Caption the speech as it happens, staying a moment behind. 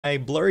My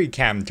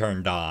BlurryCam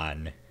turned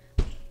on.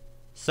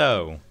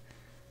 So,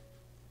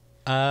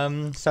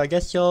 so I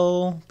guess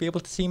you'll be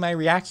able to see my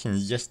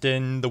reactions just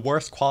in the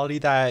worst quality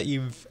that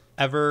you've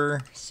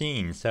ever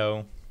seen.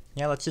 So,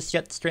 yeah, let's just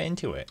get straight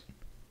into it.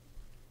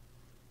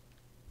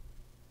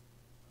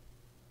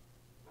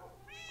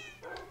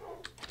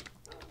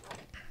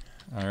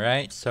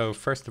 Alright, so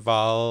first of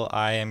all,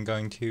 I am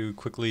going to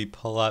quickly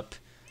pull up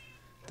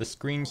the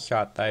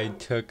screenshot that I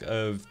took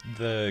of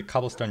the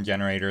cobblestone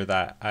generator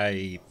that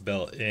I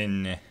built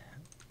in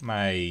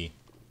my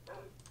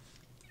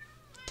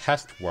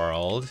test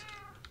world,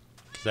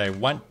 because I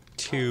want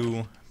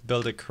to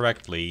build it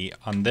correctly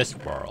on this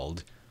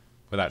world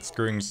without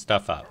screwing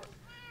stuff up.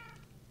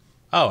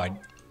 Oh, I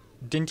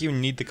didn't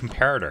even need the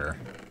comparator.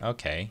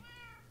 Okay.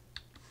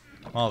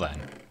 Well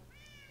then.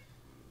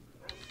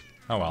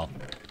 Oh well.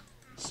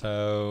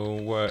 So,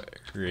 where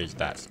is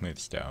that smooth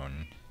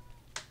stone?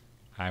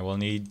 I will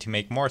need to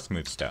make more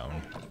smooth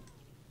stone.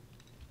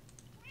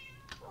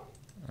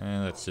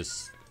 Let's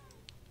just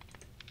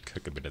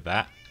cook a bit of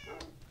that.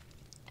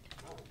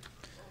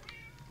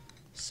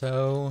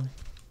 So,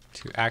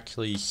 to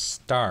actually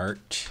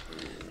start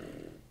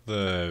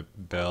the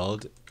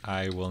build,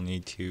 I will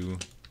need to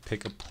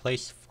pick a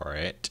place for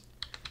it.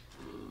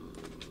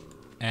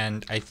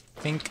 And I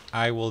think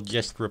I will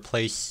just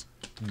replace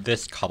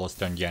this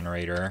cobblestone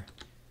generator,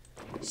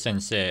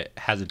 since it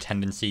has a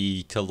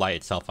tendency to light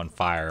itself on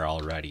fire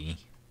already.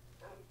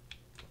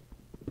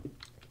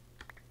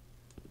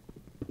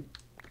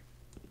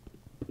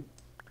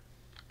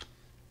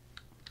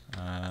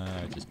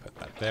 Just put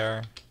that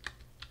there.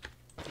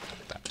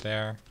 Put that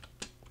there.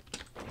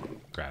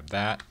 Grab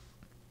that.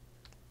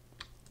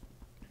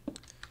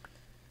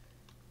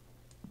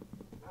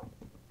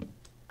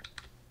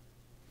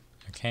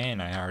 Okay,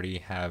 and I already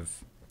have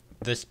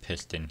this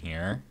piston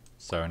here.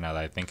 So now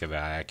that I think of it,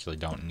 I actually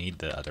don't need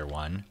the other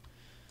one.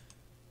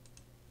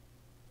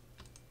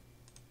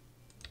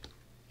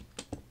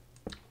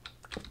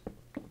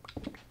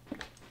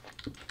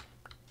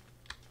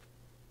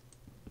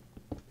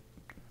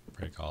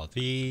 Break all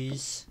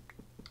these.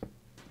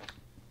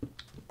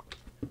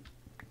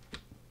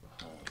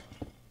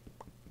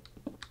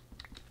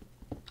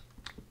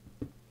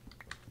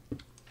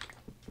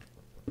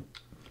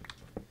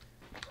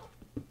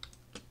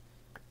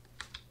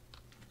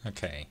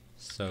 Okay,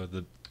 so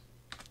the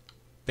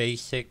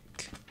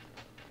basic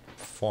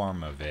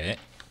form of it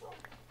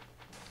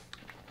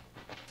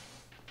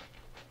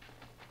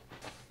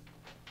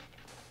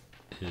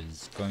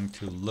is going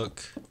to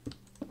look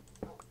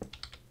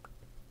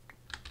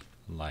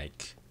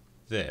like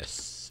this.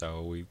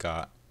 So we've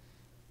got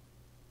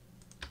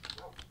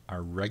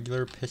our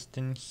regular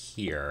piston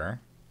here.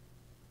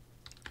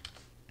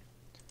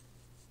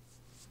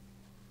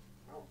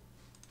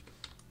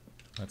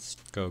 Let's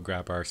go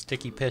grab our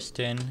sticky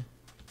piston.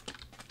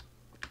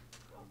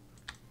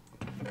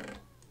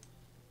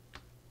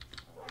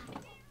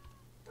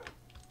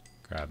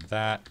 Grab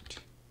that.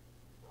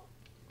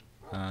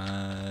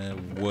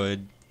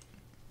 Wood.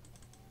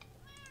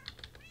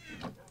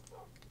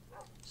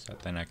 So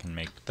then I can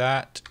make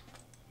that.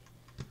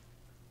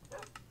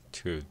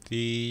 2 of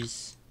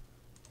these.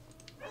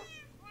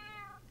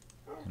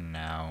 And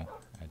now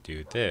I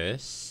do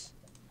this.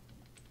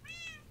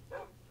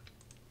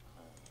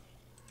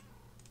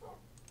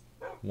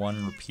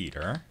 1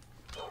 repeater.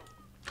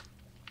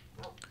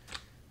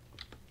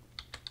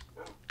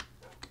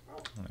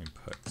 Let me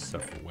put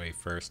stuff away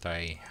first.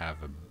 I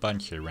have a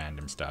bunch of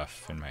random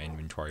stuff in my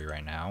inventory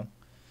right now.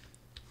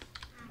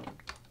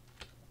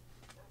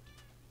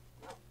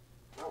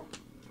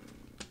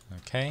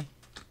 Okay.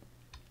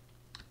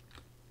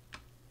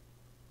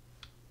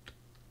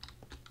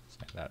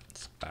 So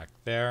that's back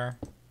there.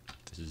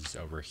 This is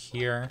over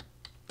here.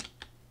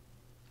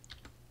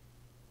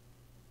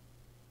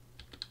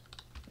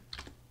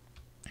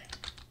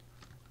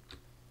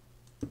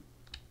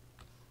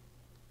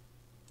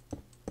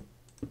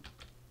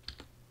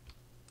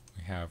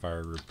 Have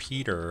our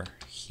repeater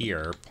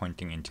here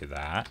pointing into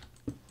that.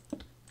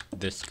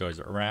 This goes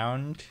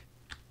around,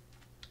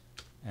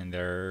 and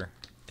there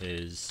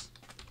is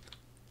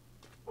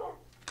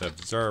the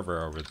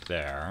observer over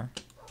there.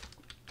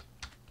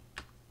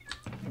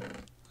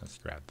 Let's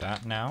grab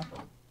that now.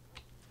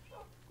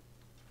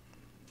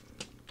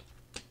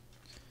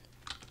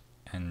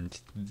 And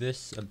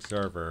this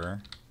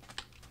observer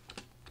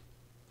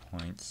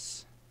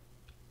points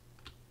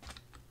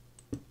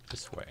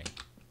this way.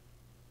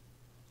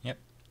 Yep,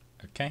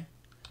 okay.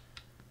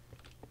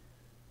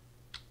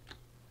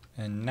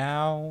 And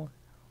now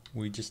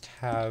we just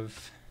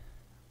have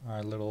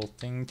our little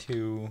thing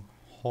to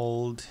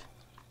hold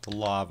the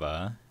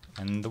lava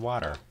and the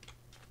water.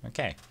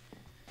 Okay.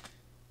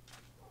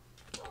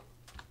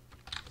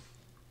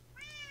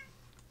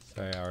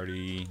 So I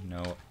already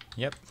know.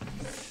 Yep.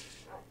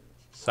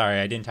 Sorry,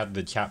 I didn't have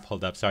the chat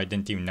pulled up, so I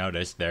didn't even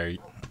notice. There,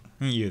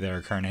 you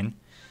there, Kernan.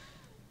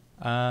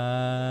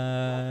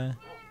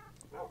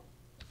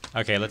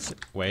 Okay, let's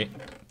wait.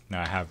 No,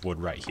 I have wood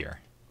right here.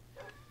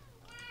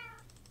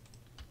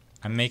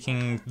 I'm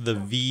making the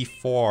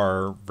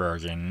V4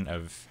 version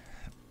of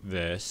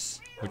this,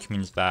 which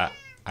means that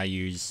I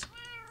use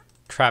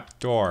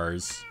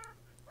trapdoors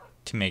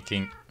to make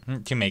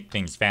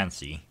things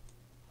fancy.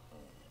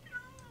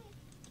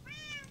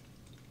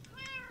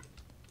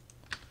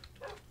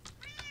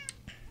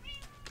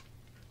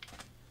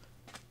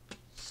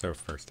 So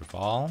first of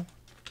all,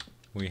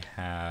 we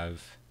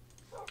have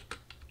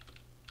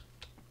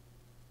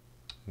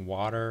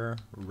water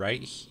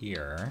right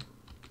here.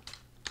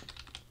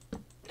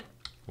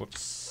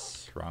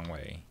 Whoops, wrong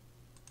way.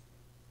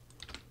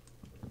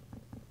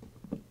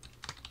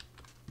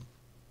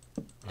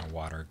 Our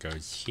water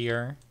goes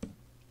here.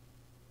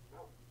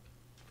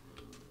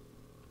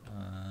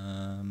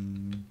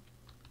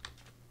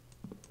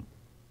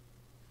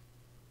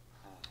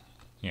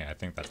 Yeah, I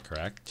think that's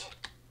correct.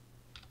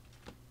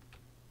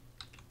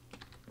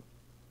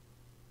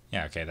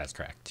 Yeah, okay, that's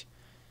correct.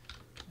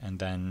 And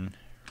then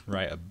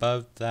right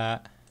above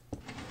that,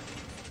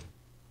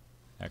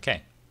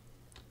 okay,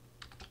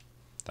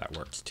 that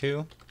works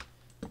too.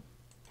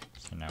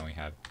 So now we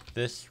have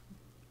this.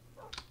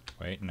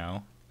 Wait,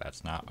 no,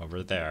 that's not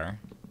over there.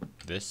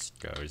 This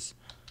goes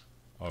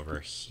over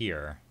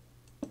here.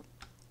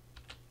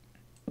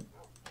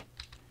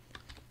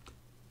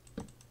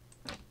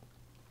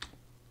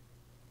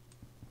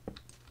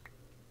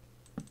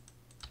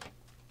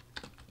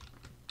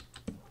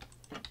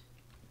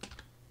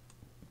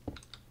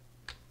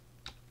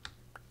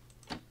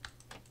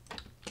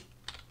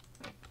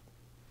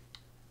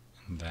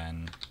 And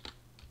then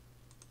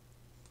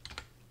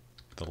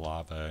the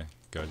lava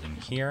goes in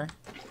here.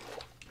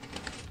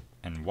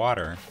 And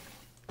water,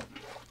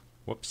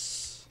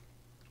 whoops.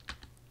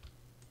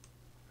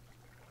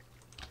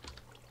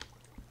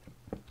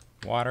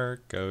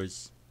 Water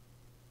goes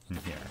in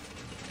here.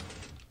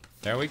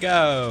 There we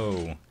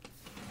go!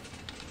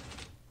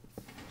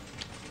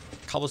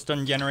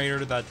 Cobblestone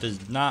generator that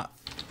does not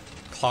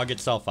clog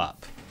itself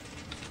up.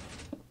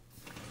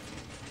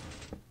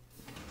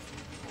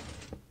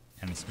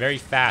 And it's very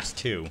fast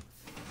too.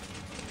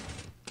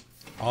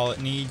 All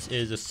it needs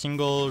is a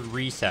single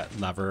reset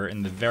lever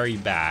in the very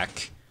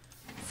back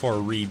for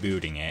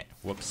rebooting it.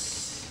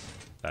 Whoops.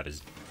 That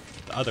is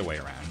the other way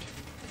around.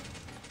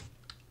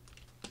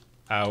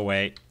 Oh,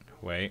 wait.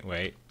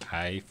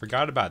 I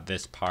forgot about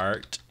this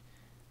part.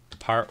 The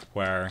part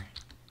where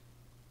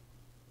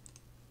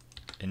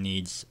it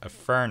needs a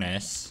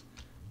furnace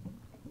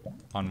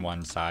on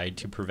one side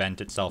to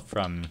prevent itself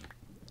from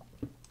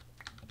a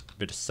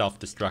bit of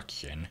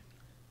self-destruction.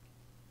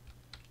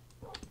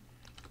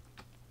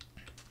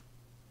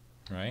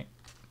 Right?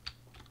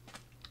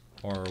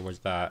 Or was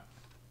that...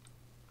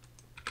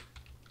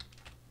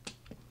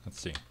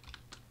 Let's see.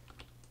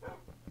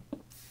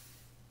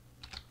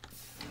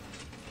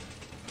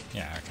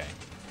 Yeah, okay.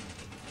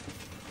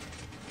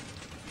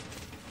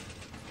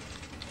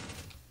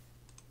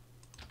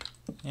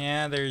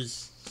 Yeah,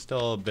 there's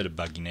still a bit of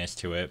bugginess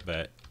to it,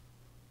 but...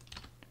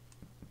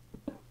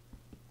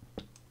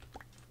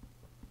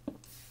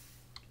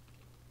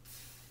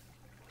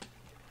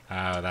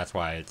 Oh, that's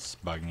why it's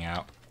bugging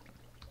out.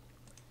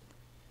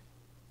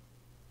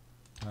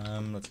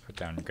 Let's put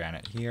down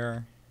granite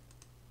here.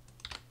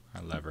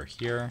 A lever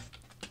here.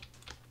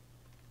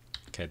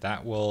 Okay,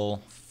 that will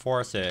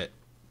force it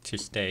to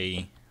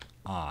stay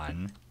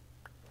on.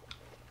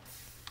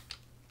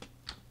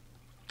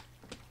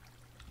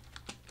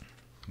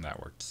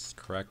 That works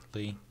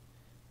correctly.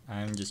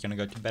 I'm just gonna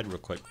go to bed real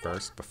quick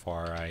first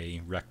before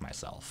I wreck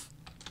myself.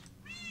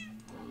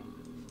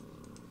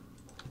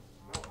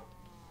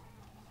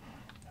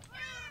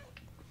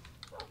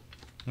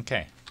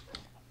 Okay,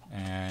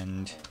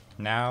 and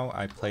now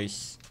I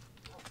place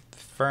the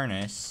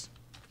furnace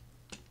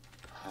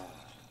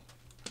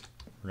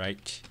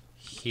right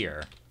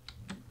here.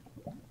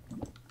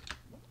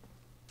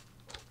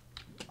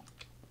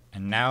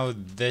 And now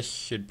this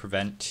should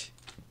prevent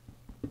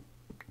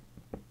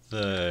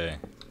the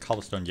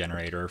cobblestone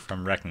generator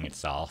from wrecking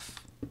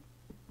itself,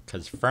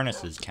 because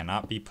furnaces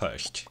cannot be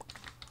pushed.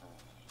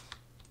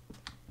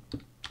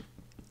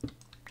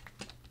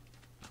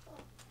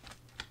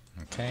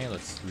 Okay,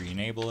 let's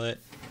re-enable it.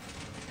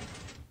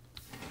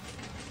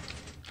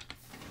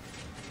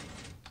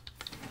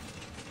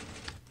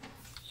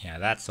 Yeah,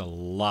 that's a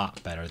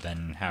lot better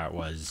than how it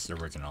was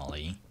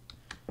originally.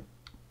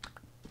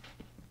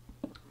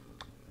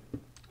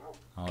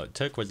 All it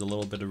took was a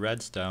little bit of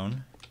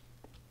redstone.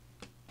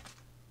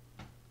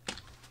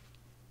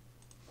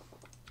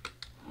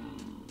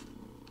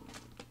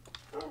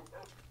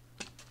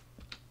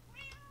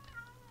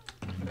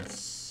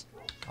 Let's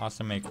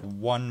also make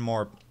one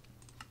more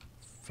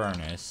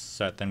furnace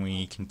so that then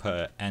we can put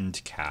an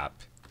end cap.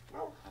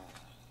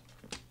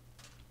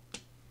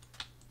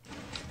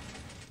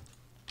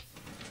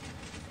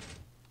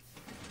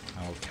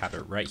 I'll cap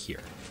it right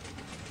here.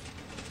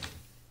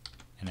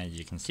 And as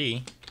you can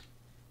see,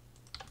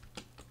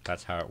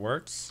 that's how it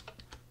works.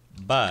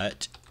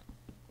 But,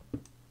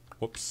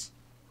 whoops.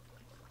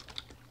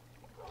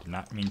 Did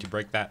not mean to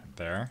break that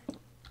there.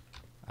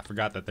 I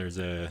forgot that there's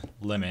a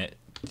limit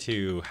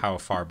to how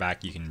far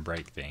back you can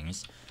break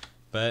things,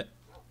 but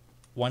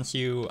once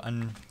you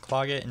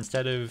unclog it,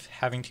 instead of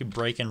having to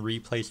break and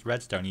replace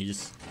redstone, you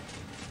just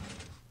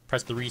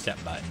press the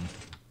reset button.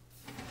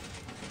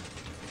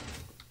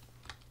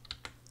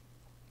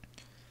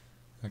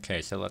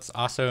 Okay, so let's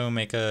also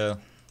make a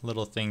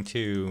little thing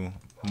to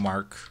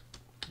mark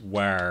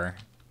where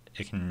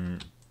it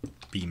can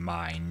be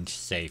mined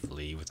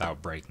safely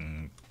without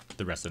breaking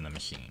the rest of the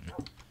machine.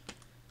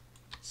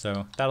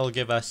 So that'll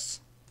give us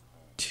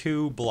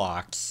 2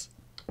 blocks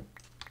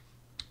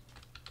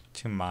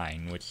to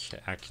mine, which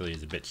actually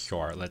is a bit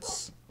short.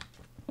 Let's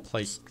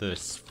place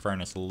this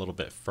furnace a little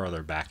bit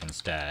further back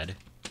instead.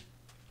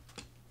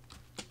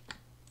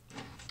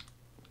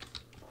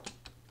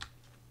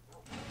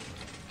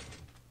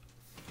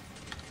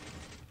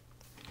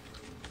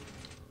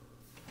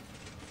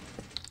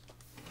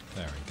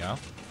 There we go.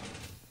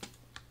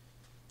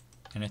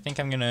 And I think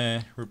I'm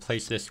gonna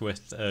replace this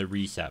with a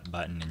reset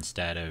button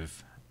instead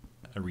of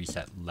a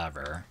reset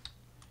lever.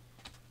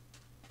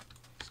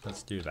 So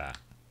let's do that.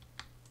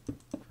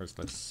 First,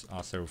 let's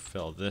also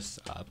fill this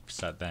up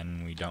so that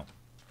then we don't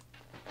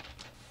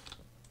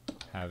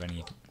have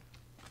any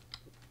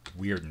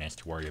weirdness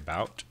to worry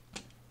about.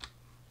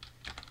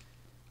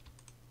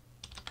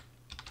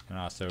 And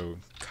also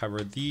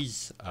cover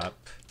these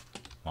up,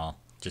 well,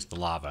 just the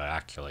lava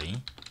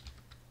actually,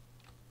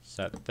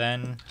 so that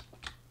then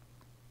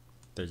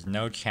there's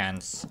no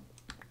chance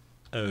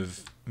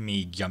of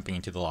me jumping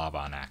into the lava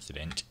on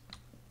accident.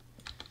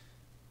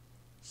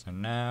 So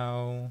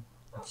now,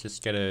 let's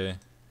just get a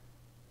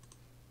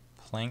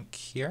plank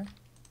here,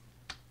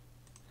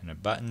 and a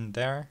button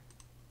there.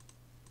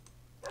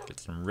 Get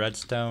some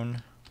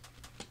redstone.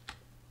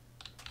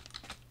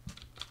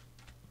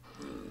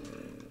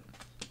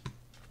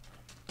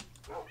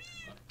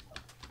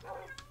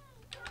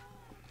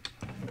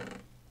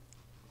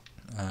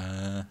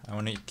 I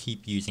want to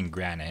keep using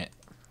granite,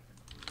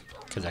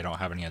 because I don't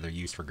have any other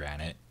use for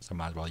granite, so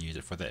might as well use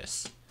it for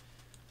this.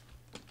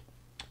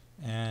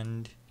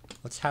 And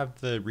let's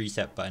have the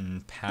reset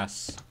button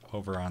pass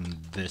over on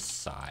this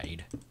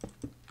side.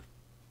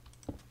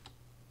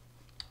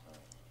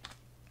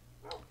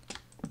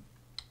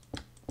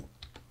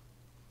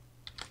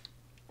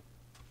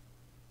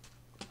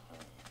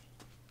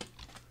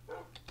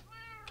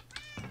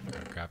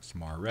 Grab some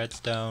more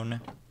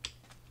redstone.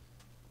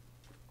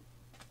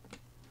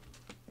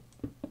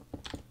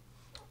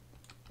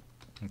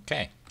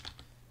 Okay.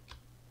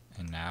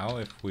 And now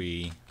if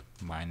we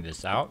mine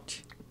this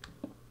out,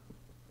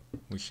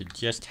 we should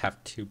just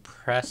have to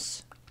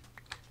press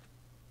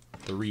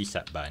the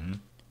reset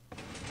button.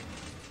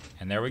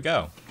 And there we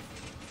go.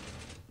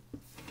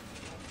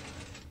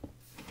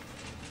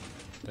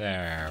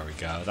 There we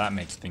go. That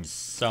makes things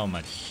so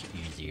much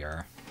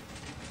easier.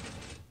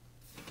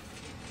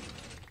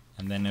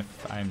 And then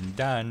if I'm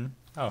done...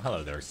 Oh,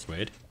 hello there,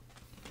 Squid.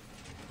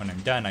 When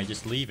I'm done, I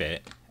just leave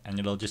it, and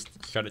it'll just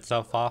shut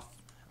itself off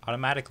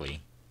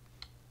automatically.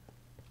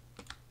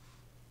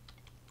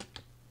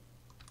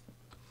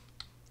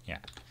 Yeah.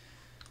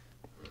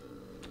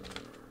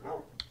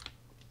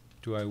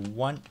 Do I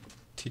want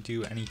to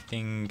do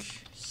anything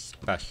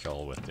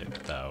special with it,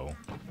 though?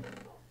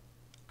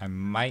 I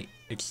might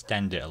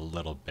extend it a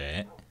little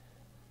bit.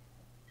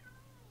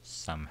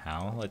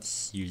 Somehow.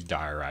 Let's use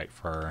diorite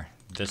for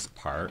this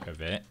part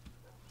of it.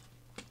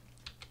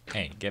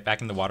 Hey, get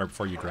back in the water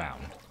before you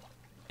drown.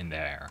 In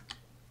there.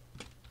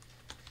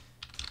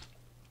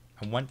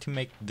 I want to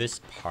make this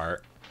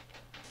part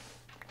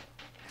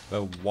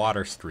a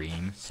water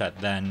stream, so that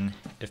then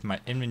if my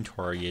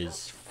inventory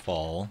is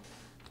full,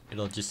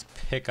 it'll just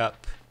pick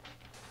up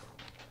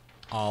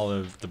all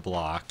of the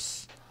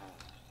blocks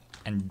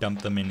and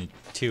dump them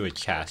into a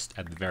chest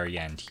at the very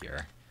end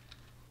here.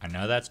 I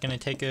know that's going to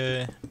take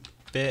a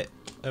bit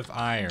of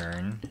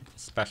iron,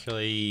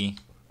 especially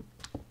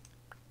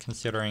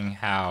considering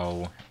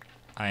how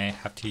I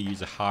have to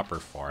use a hopper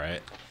for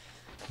it,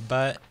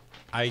 but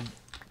I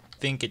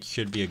think it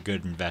should be a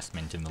good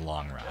investment in the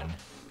long run.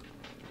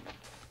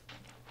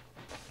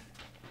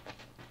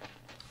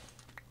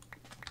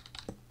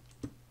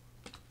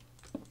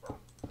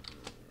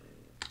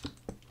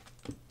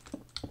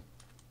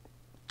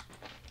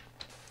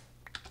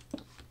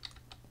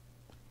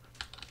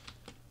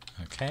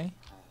 Okay,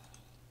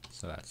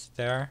 so that's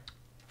there.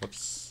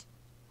 Whoops.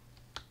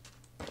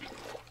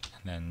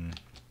 And then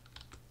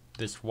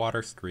this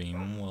water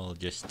stream will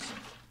just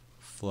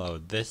flow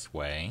this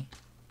way,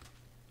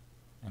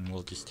 and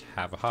we'll just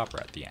have a hopper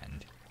at the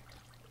end.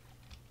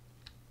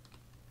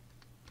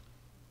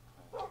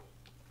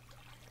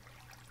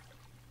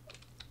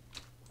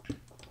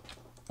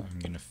 I'm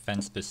gonna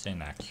fence this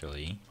in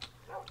actually,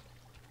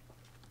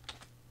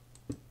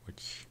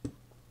 which,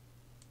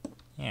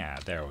 yeah,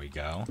 there we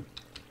go.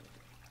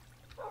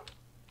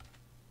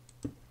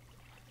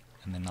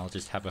 And then I'll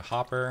just have a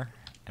hopper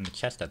and a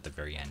chest at the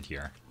very end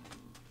here.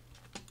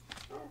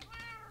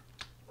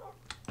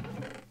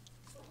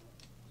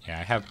 Yeah,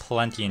 I have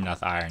plenty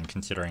enough iron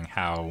considering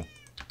how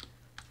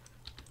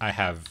I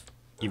have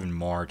even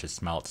more to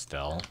smelt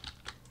still.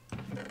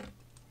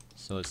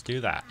 So let's do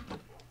that.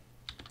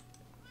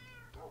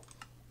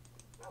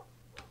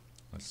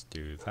 Let's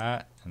do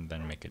that, and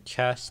then make a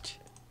chest.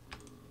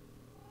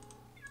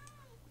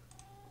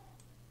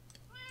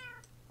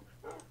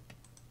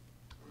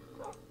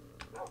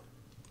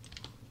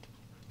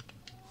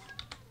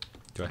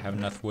 Do I have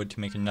enough wood to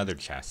make another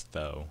chest,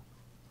 though?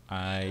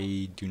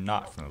 I do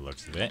not, from the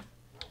looks of it.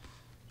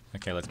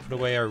 Okay, let's put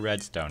away our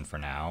redstone for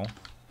now.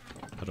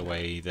 Put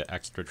away the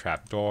extra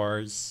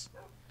trapdoors.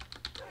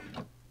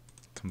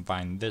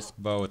 Combine this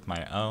bow with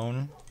my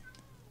own.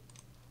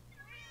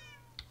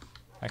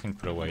 I can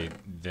put away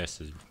this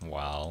as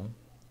well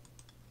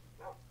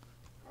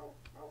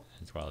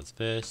as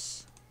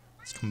this.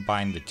 Let's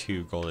combine the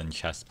 2 golden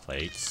chest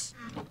plates.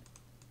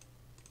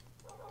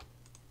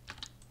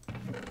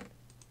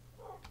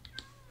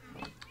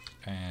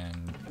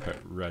 And put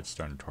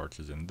redstone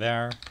torches in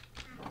there.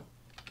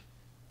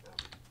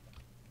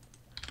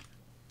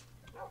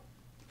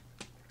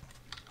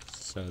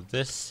 So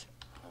this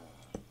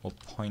will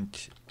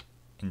point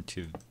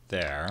into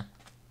there.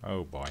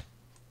 Oh boy.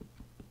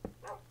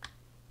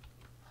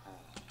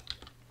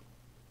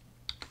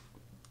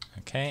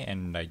 Okay,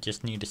 and I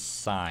just need a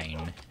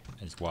sign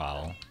as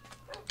well.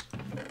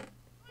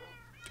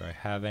 Do I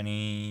have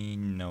any?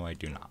 No, I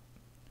do not.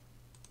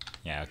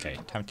 Yeah, okay,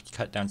 time to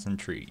cut down some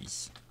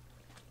trees.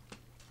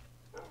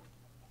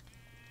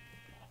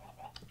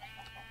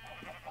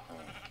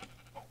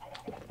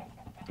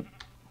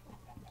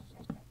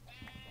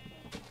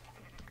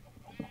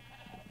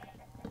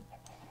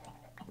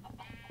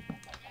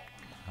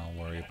 I'll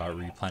worry about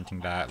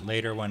replanting that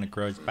later when it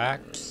grows back,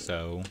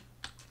 so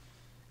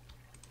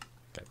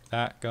get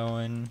that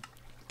going,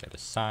 get a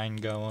sign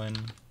going.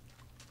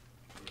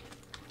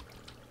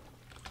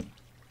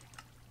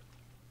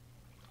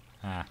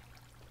 Ah.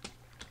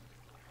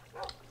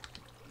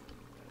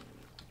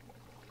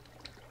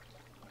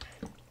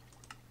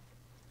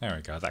 There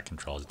we go, that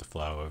controls the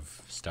flow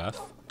of stuff.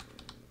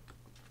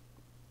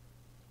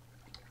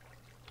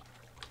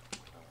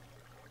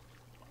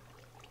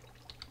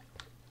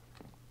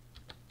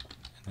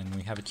 And then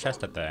we have a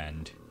chest at the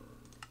end.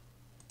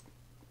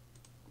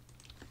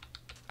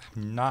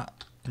 I'm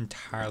not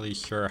entirely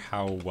sure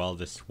how well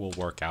this will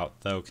work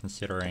out, though,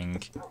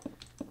 considering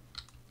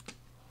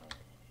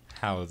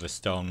how the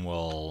stone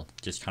will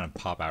just kind of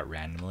pop out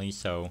randomly.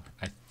 So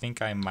I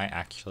think I might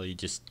actually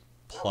just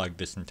plug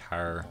this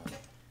entire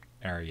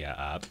area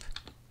up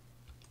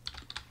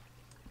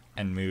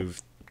and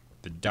move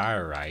the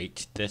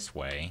diorite this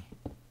way,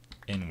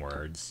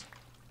 inwards.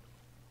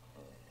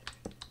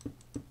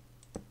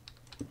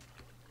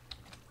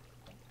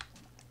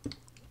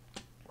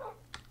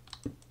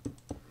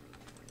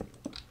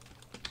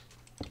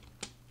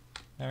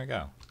 There we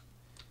go.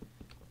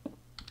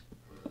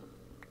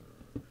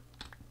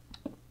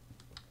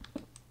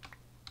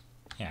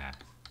 Yeah,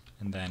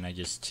 and then I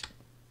just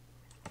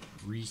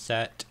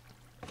reset,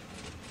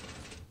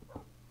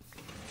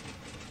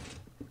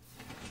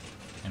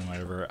 and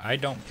whatever I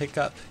don't pick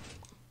up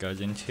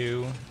goes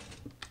into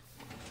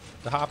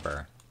the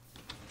hopper.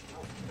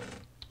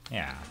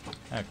 Yeah,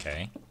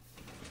 okay.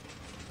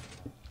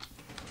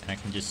 And I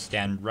can just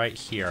stand right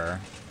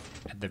here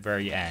at the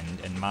very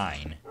end and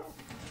mine.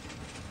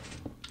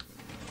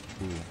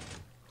 Ooh,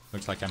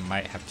 looks like I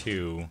might have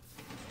to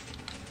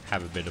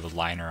have a bit of a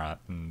liner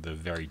on the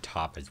very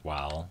top as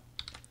well.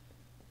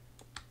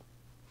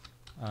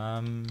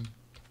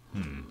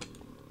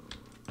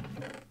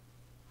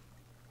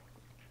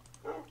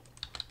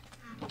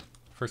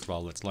 First of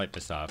all, let's light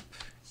this up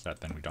so that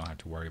then we don't have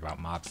to worry about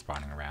mobs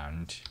spawning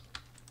around.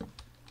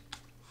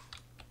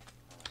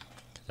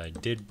 Because I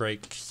did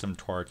break some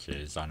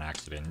torches on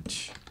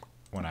accident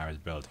when I was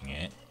building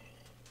it.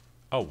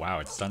 Oh wow,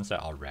 it's sunset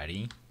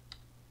already?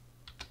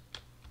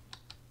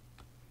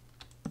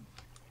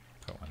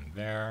 Put one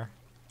there.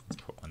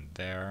 Let's put one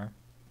there.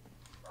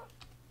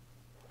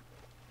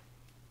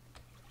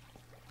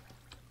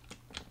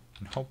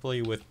 And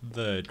hopefully with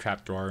the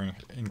trapdoor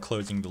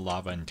enclosing the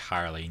lava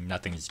entirely,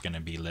 nothing's going to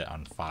be lit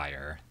on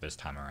fire this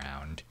time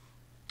around.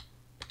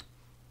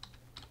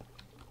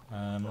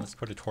 Let's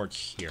put a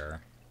torch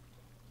here,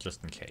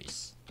 just in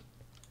case.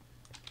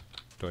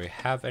 Do I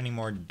have any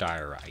more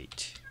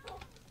diorite?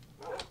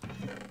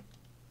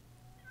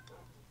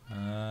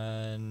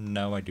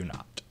 No, I do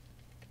not.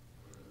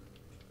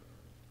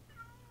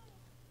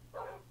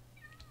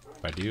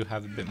 But I do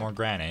have a bit more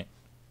granite.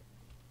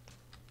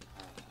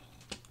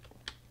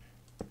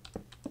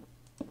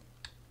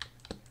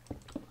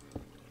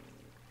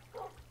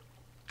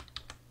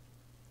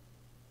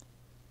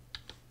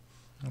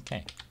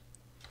 Okay.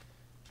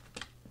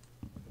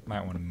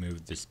 Might want to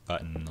move this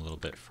button a little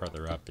bit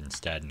further up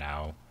instead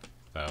now,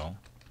 though.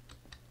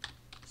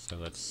 So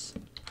let's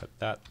put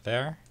that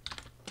there.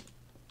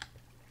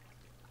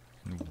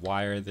 And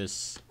wire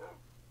this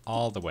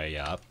all the way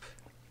up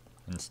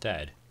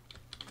instead.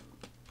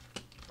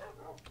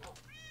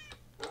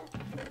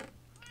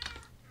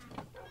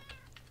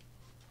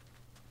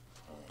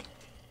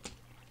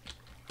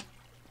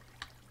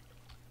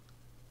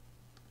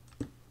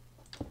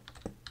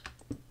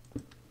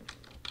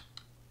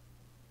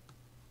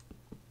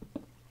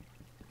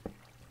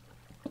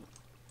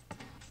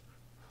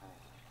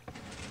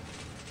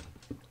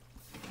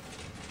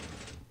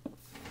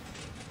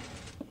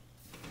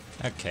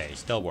 Okay,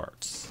 still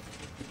works.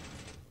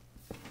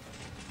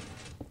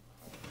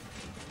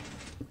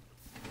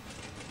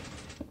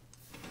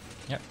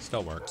 Yep,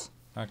 still works.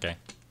 Okay.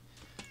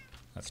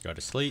 Let's go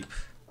to sleep.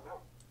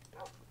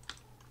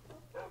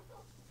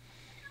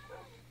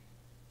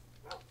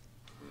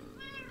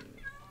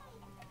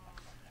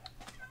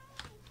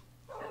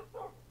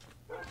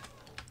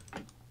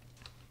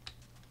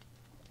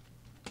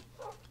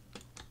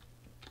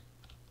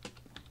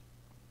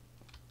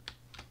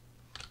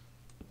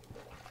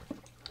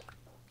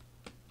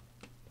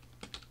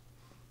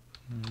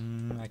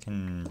 I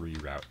can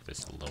reroute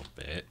this a little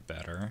bit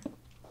better.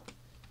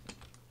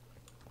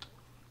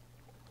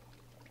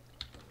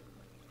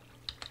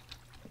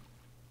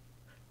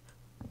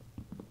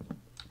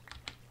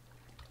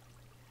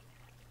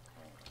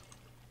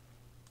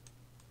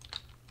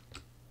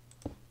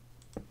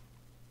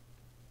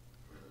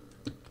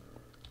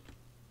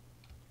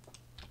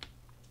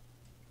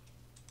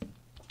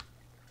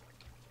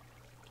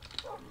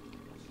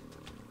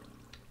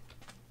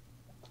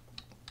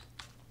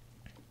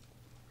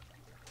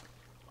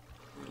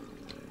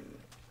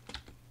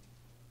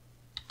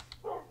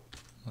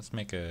 Let's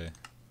make a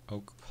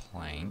oak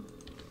plank.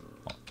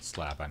 Well,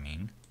 slab, I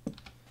mean.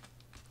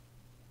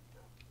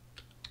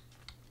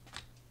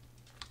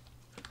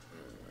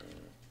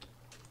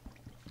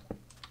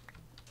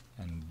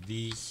 And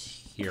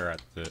these here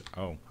at the...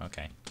 oh,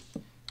 okay.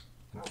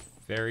 At the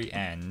very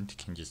end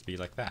can just be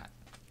like that.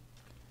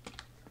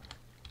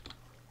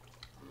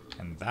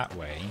 And that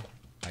way,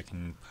 I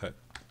can put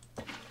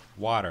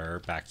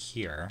water back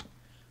here,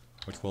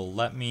 which will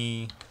let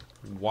me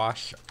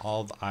wash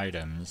all the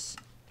items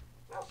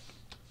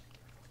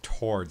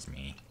towards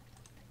me.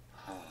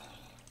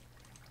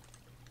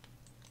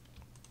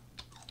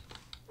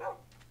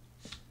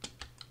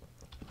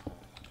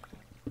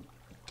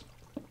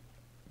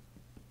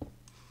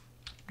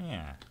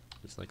 Yeah,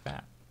 just like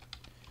that.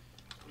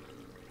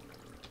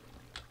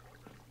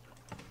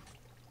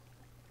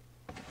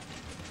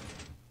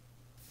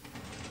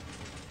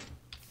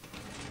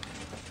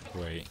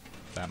 Wait,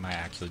 that might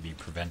actually be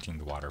preventing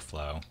the water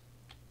flow.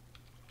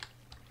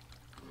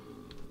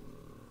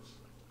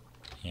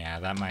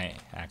 Yeah, that might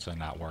actually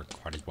not work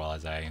quite as well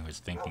as I was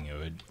thinking it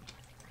would.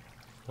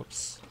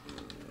 Whoops.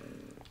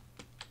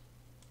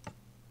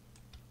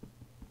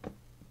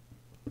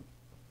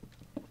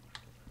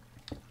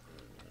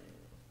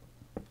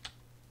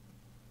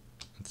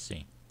 Let's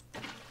see.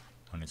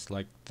 When it's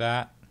like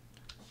that.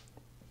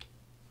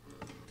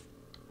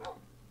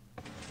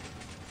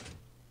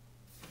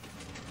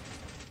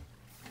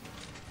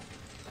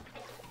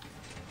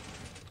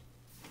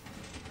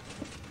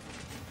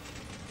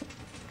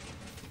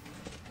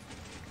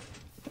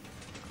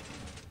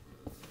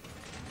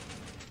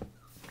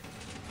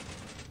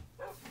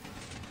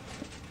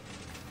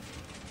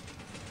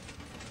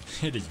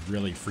 It is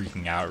really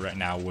freaking out right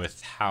now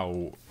with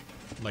how,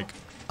 like,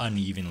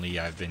 unevenly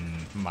I've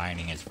been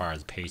mining as far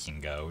as pacing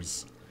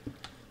goes.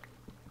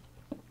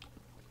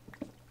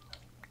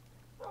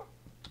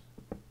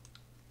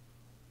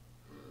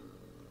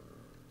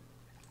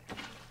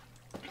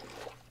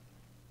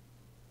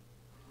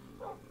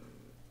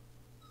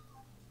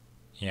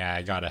 Yeah,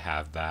 I gotta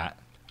have that.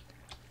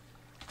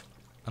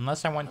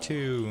 Unless I want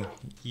to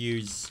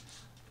use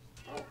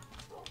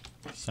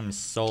some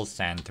soul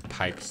sand to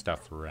pipe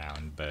stuff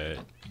around, but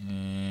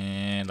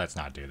let's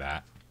not do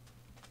that.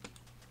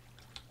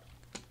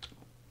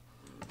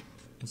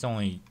 It's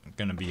only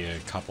gonna be a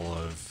couple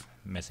of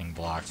missing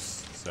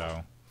blocks, so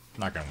I'm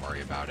not gonna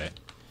worry about it.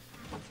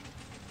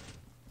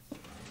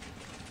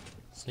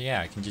 So yeah,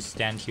 I can just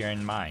stand here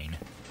and mine.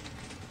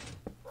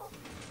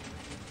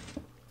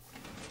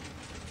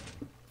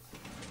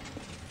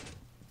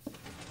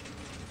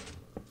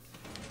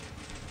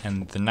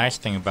 And the nice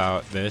thing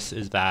about this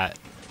is that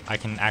I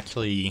can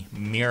actually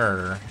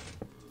mirror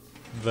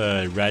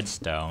the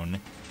redstone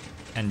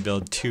and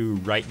build two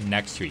right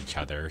next to each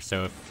other.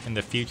 So if in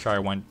the future I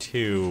want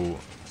to,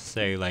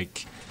 say,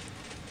 like,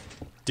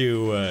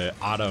 do a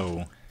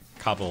auto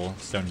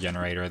cobblestone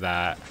generator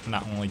that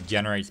not only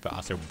generates but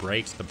also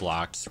breaks the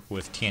blocks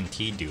with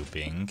TNT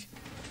duping,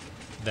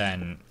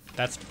 then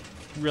that's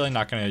really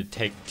not going to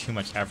take too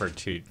much effort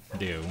to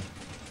do.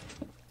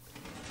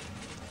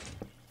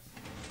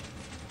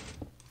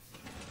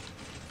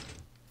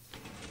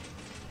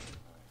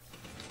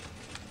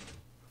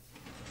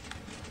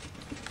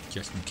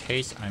 Just in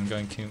case, I'm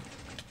going to...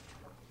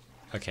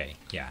 Okay,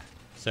 yeah.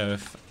 So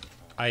if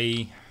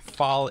I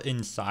fall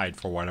inside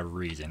for whatever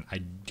reason, I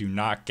do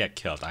not get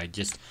killed. I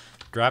just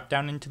drop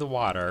down into the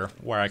water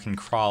where I can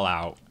crawl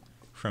out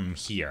from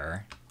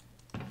here.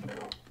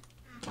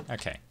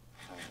 Okay.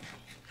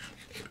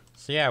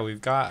 So yeah,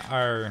 we've got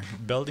our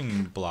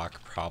building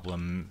block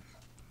problem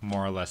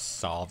more or less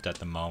solved at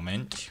the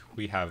moment.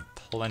 We have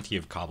plenty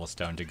of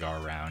cobblestone to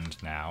go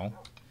around now.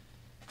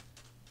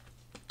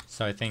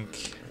 So I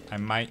think I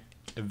might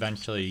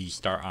eventually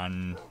start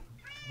on,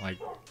 like,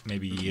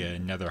 maybe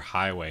another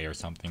highway or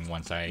something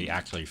once I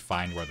actually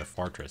find where the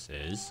fortress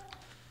is.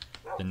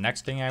 The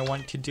next thing I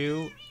want to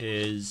do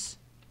is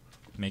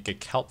make a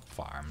kelp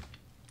farm.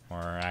 Or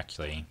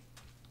actually,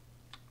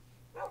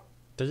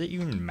 does it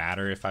even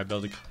matter if I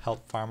build a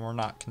kelp farm or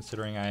not,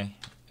 considering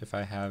if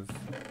I have...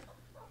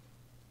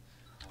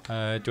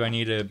 do I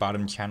need a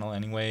bottom channel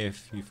anyway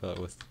if you fill it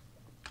with...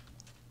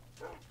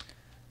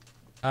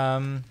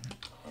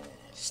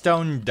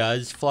 Stone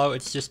does float,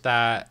 it's just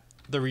that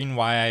the reason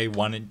why I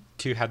wanted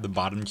to have the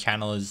bottom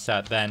channel is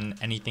that then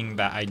anything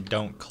that I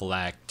don't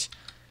collect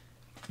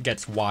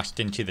gets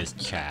washed into this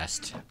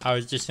chest. I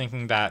was just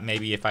thinking that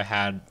maybe if I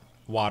had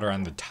water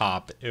on the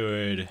top, it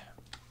would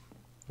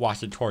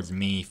wash it towards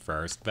me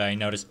first, but I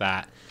noticed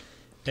that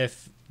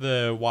if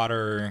the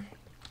water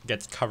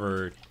gets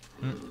covered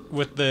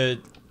with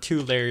the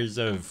 2 layers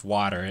of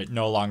water, it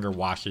no longer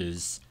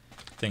washes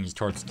things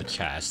towards the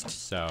chest,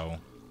 so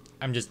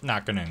I'm just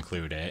not going to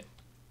include it.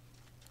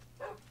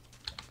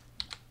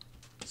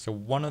 So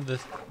one of the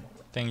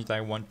things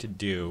I want to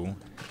do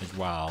as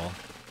well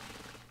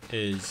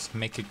is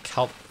make a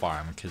kelp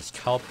farm, because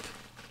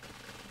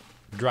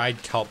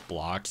dried kelp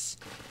blocks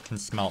can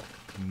smelt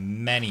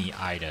many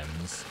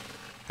items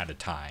at a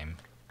time.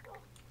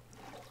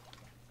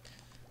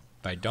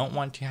 But I don't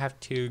want to have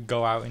to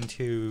go out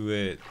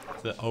into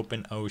the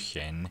open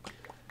ocean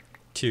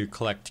to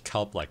collect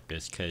kelp like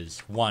this, because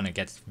 1, it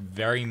gets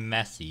very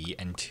messy,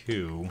 and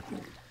 2,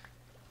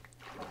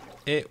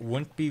 it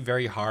wouldn't be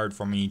very hard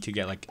for me to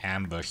get like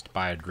ambushed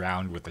by a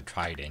drowned with a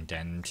trident,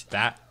 and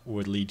that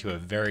would lead to a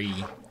very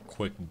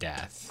quick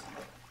death.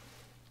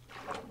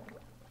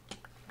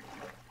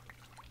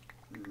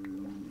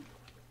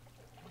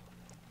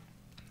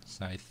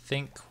 So I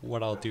think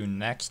what I'll do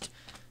next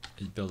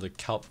is build a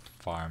kelp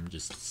farm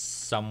just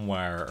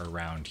somewhere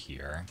around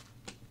here.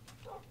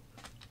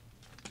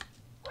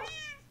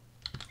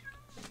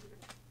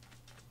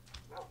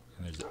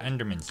 And there's an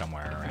Enderman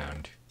somewhere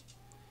around.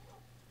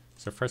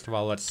 So first of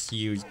all, let's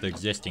use the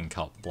existing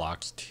kelp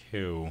blocks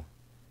to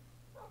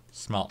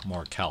smelt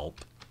more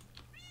kelp.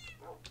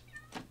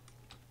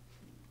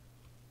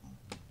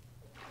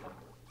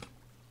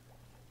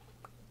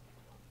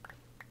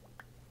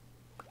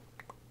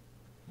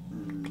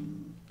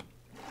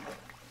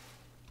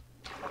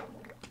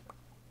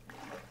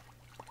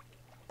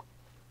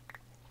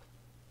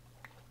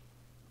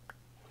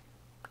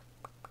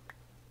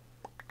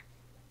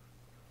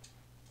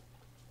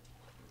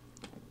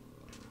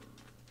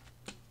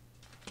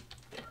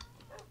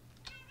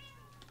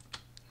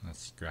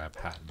 Let's grab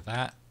half of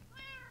that.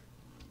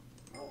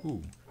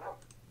 Ooh.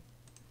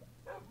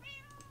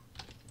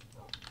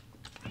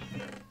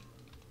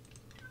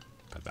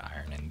 Put the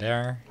iron in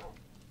there.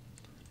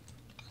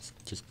 Let's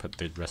just put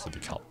the rest of the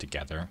kelp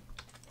together.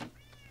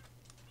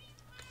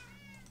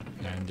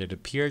 And it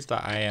appears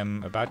that I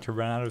am about to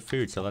run out of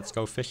food, so let's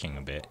go fishing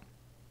a bit.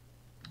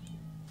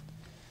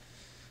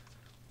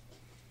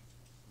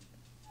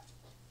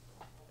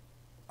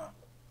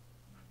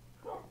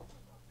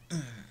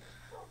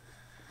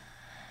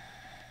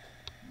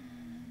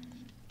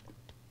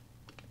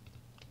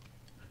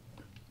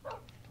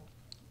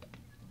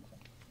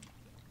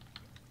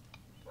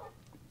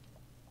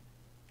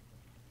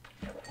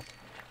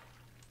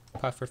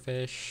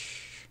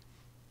 Pufferfish.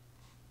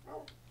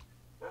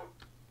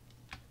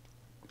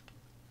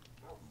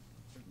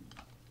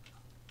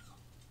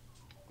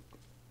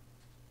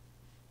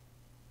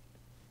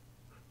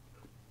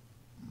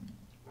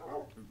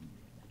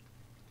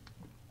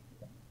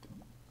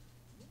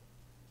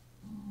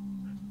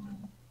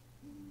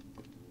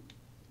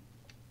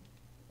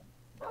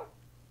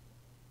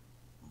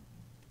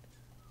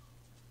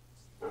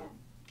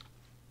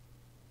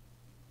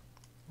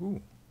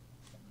 Ooh.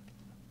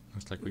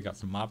 Looks like we got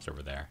some mobs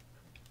over there.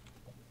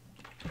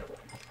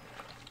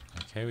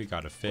 Okay, we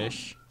got a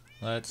fish.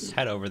 Let's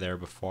head over there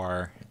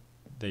before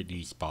they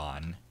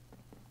despawn.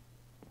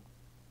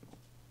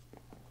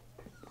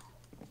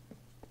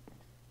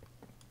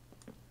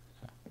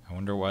 I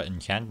wonder what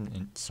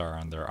enchantments are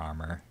on their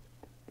armor.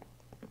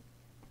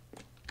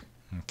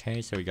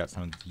 Okay, so we got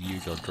some of the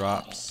usual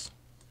drops.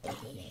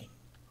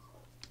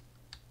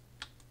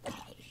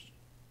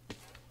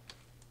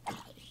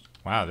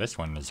 Wow, this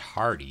one is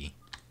hardy.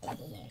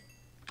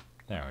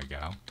 There we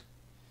go.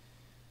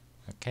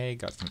 Okay,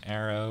 got some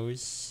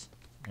arrows.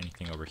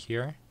 Anything over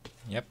here?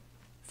 Yep.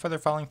 Feather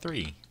falling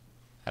 3.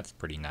 That's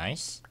pretty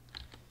nice.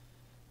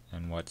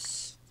 And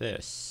what's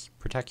this?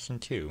 Protection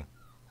 2.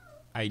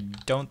 I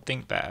don't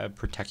think that a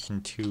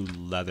Protection 2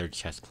 leather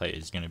chestplate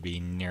is going to be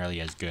nearly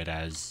as good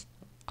as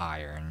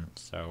iron,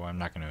 so I'm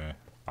not going to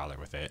bother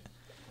with it.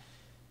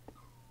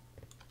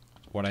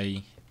 What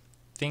I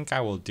think I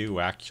will do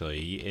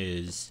actually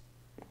is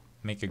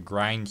make a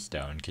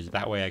grindstone, because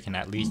that way I can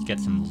at least get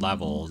some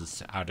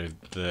levels out of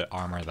the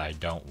armor that I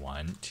don't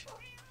want.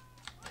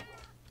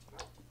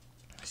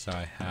 So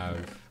I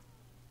have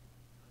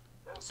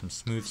some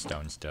smooth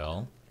stone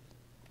still.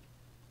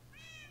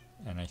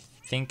 And I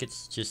think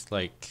it's just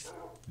like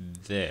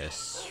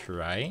this,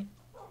 right?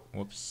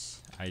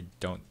 Whoops, I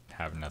don't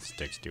have enough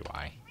sticks, do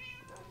I?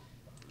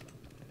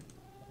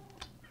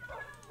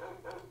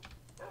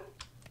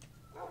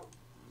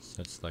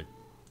 So it's like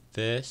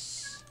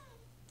this.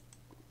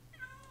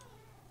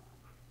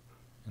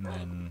 And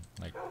then,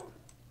 like,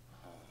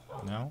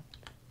 no?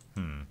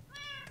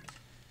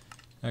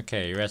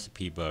 Okay,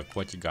 recipe book,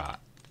 what you got?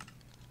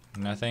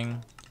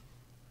 Nothing?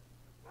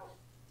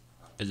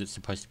 Is it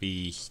supposed to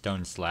be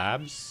stone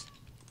slabs?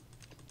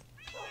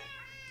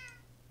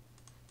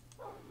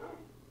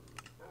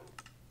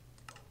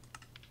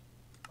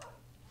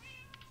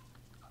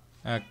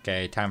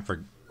 Okay, time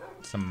for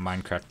some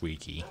Minecraft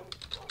wiki.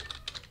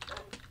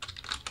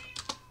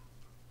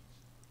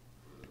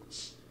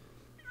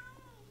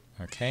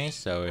 Okay,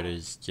 so it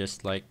is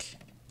just like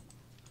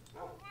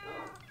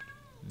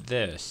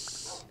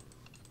this,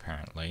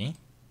 apparently.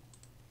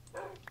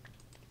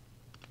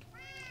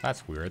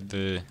 That's weird,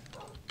 the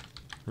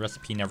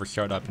recipe never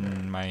showed up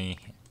in my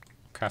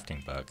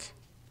crafting book.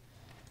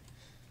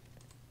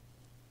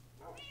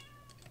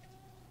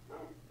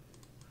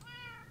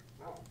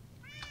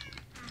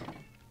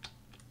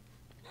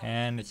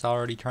 And it's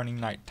already turning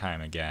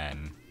nighttime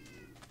again.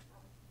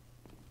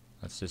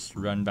 Let's just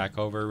run back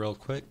over real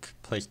quick,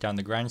 place down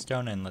the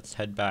grindstone, and let's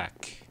head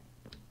back.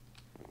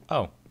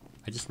 Oh,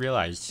 I just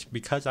realized,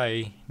 because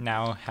I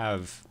now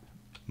have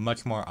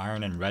much more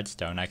iron and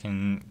redstone, I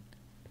can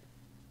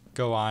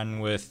go on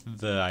with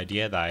the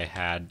idea that I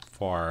had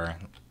for,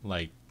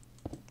 like...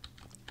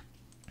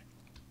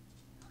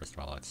 First of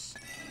all, let's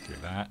do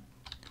that.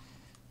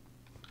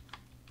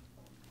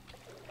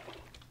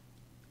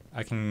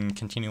 I can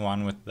continue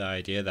on with the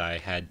idea that I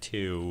had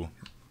to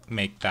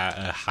make that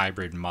a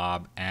hybrid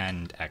mob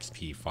and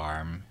XP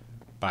farm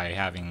by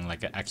having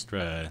like an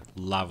extra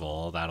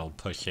level that'll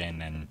push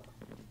in and,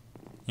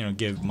 you know,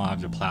 give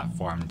mobs a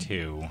platform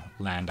to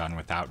land on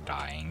without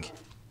dying.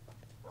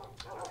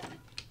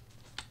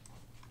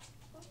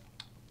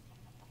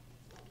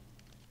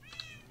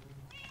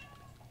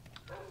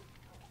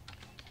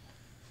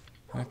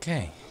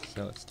 Okay,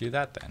 so let's do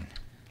that then.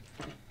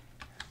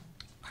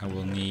 I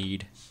will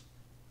need...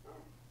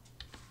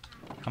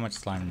 How much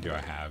slime do I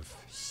have?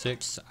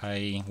 6.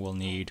 I will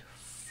need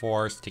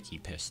 4 sticky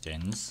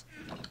pistons.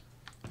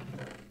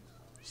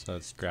 So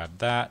let's grab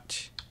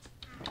that.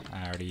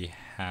 I already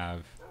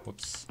have,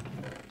 whoops,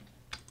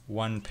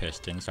 1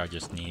 piston, so I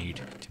just need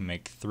to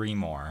make 3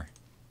 more.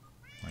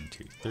 1,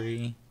 2,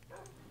 3.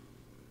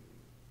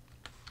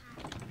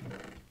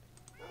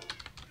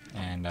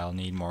 And I'll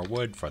need more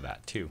wood for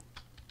that too.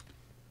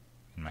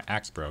 And my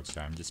axe broke, so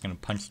I'm just gonna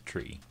punch the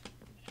tree.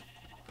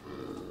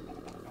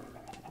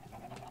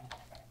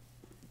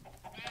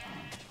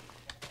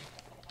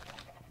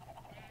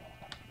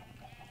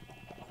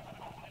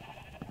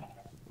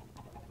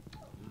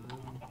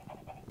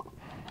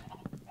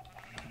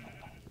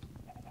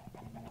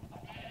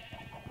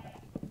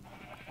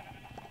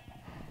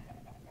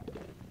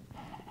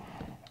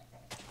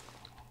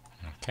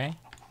 Okay.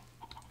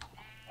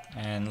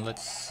 And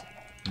let's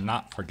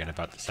not forget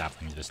about the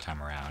saplings this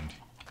time around.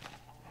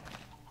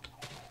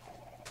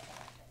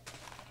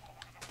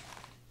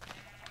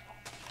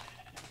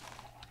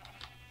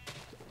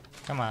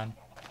 Come on.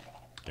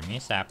 Give me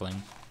a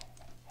sapling.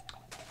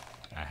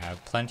 I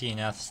have plenty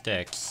enough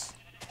sticks.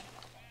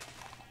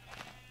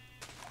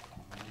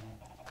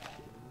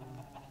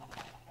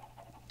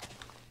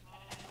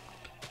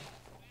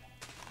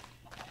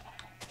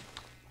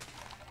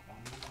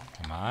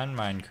 Come on,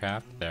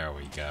 Minecraft. There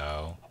we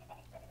go.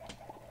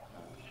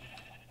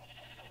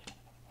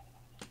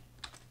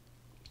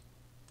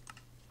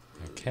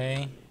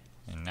 Okay,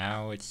 and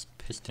now it's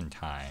piston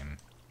time.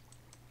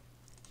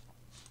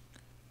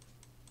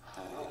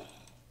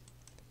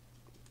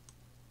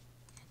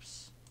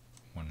 Oops.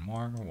 One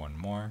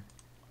more.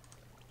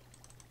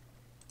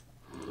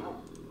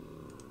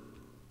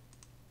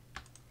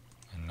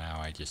 And now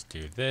I just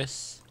do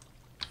this.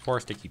 4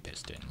 sticky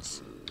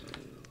pistons.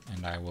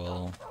 And I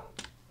will...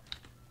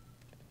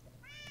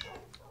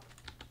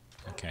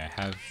 Okay,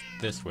 I have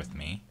this with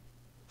me.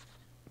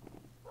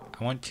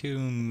 I want to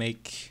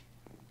make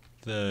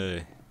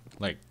the,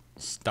 like,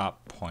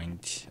 stop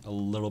point a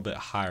little bit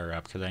higher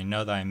up, because I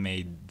know that I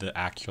made the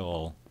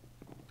actual,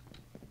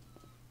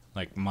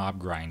 like, mob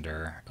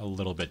grinder a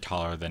little bit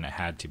taller than it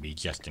had to be,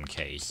 just in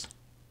case.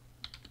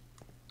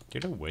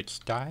 Did a witch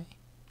die?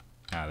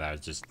 No, that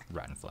was just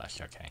rotten flesh,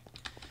 okay.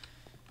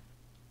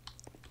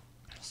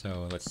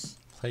 So let's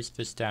place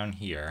this down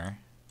here.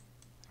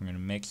 I'm gonna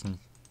make some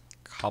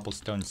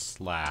cobblestone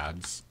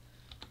slabs.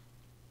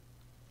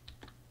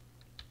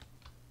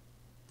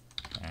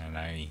 And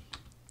I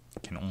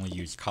can only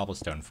use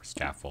cobblestone for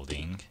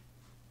scaffolding.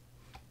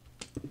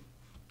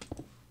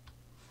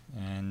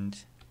 And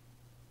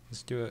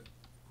let's do it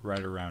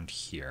right around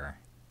here.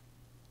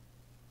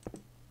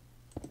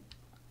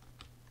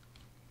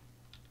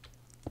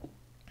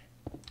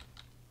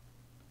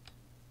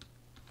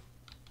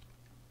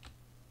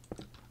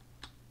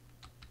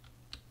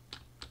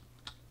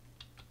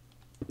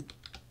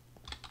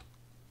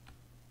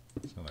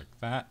 So like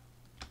that.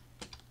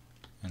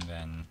 And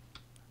then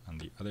on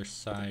the other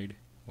side,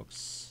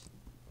 whoops.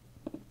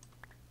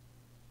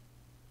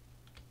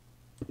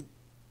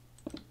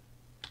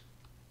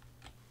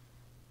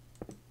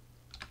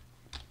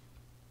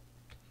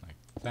 Like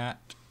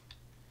that.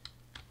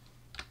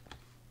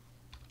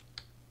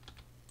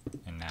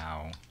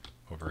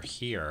 over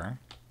here,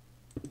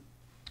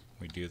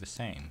 we do the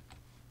same.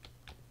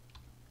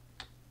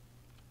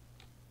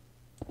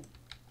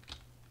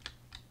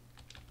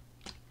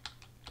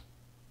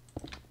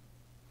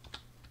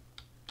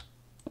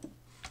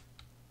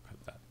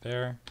 Put that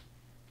there.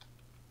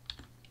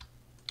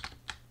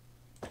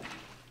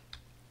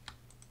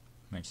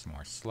 Make some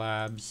more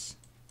slabs.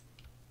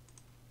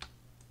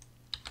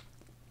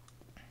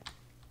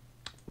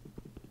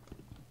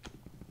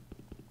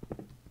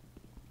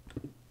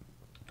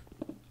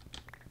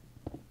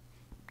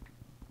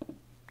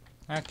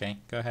 Okay,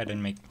 go ahead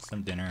and make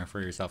some dinner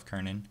for yourself,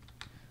 Kernan.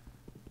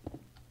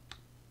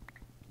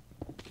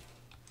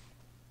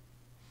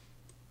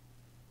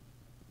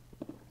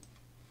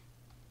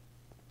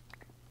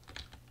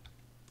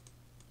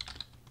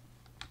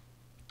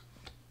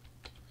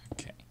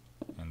 Okay,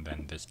 and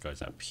then this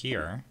goes up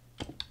here.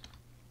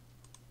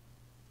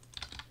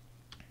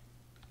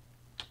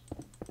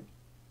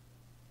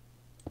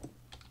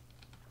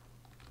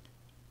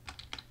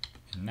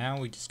 And now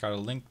we just gotta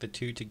link the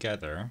two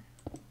together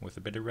with a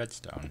bit of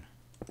redstone.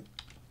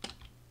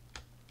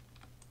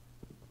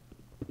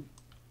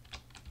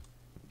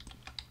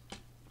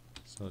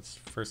 So let's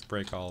first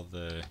break all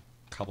the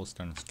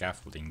cobblestone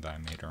scaffolding that I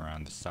made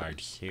around the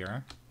sides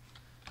here.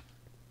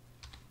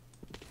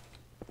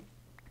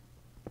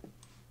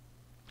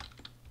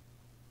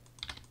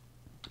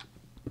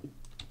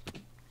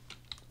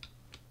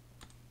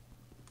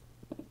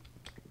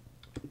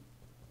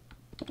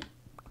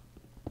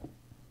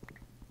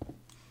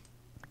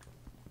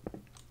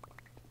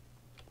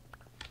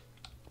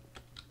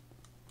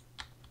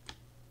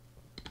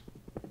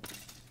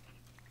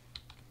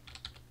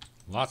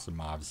 Lots of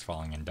mobs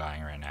falling and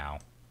dying right now.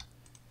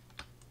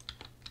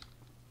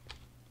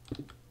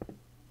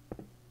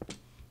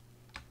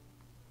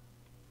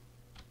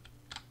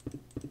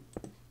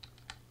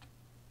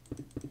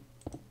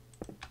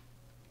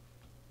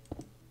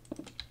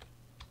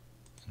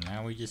 And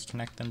now we just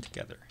connect them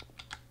together.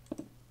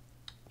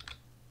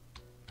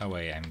 Oh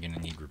wait, I'm gonna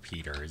need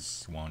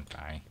repeaters, won't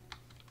I?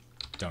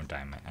 Don't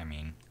I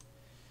mean.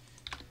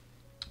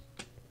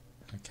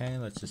 Okay,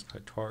 let's just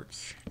put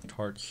torch,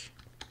 torch,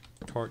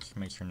 torch,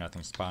 make sure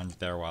nothing spawns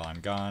there while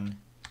I'm gone.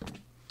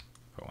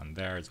 Put one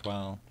there as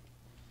well.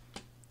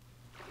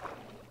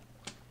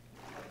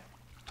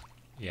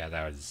 Yeah,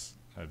 that was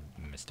a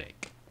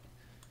mistake.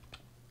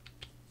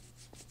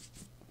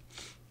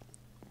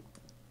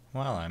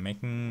 Well, I'm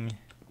making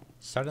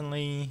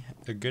suddenly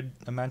a good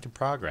amount of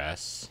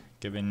progress,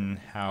 given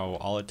how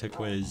all it took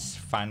was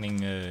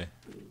finding a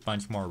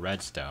bunch more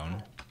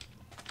redstone.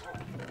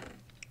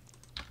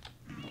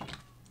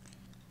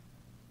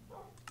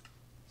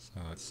 So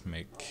let's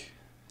make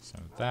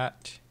some of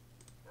that.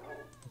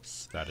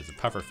 Oops, that is a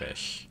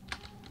pufferfish.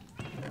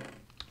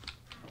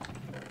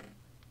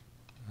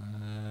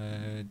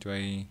 Do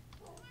I...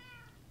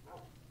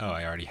 Oh,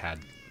 I already had...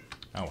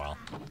 Oh well.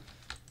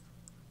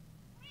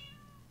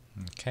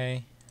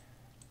 Okay.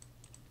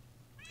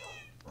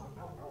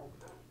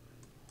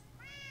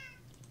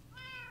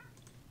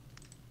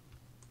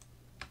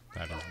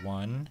 That is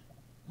one.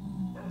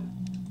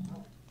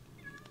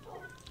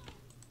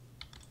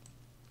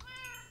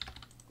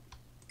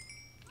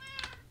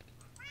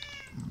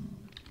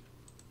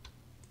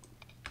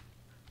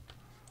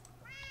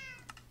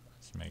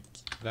 Let's make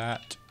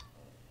that.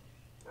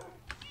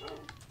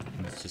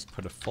 And let's just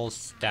put a full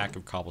stack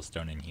of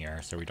cobblestone in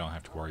here so we don't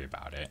have to worry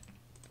about it.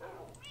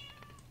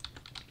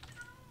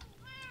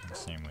 And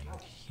same one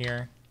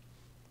here.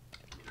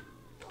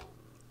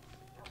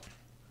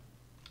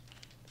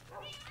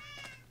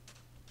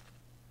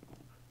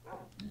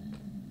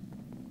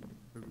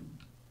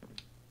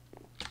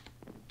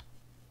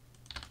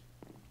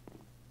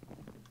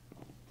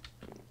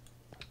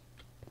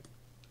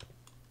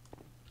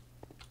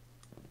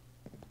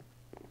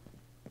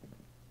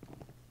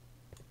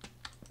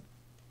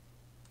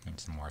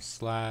 Some more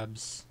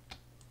slabs.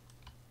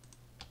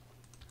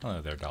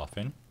 Hello there,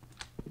 dolphin.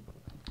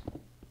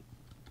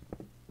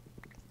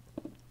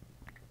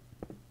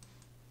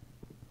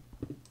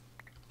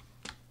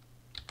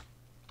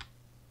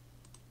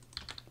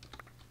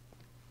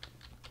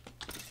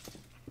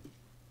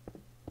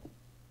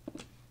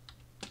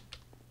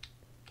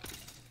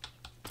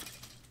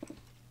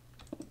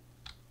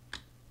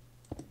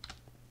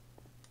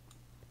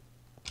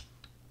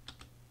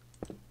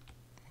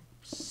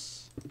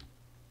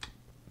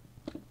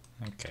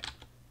 Okay.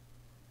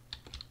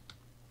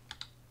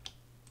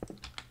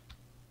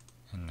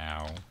 And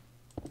now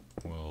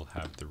we'll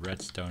have the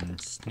redstone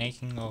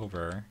snaking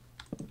over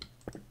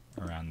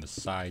around the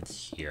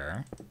sides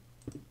here.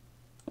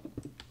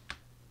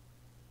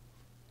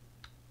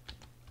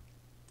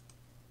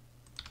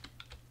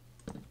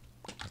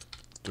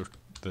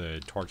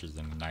 The torches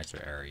in a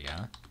nicer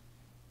area.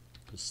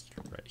 Just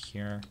right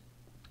here.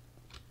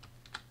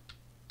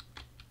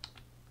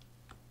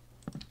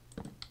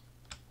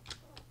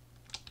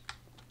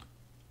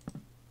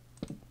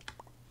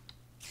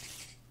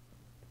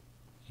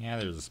 Yeah,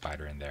 there's a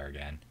spider in there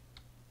again.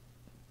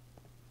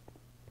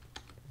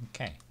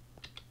 Okay.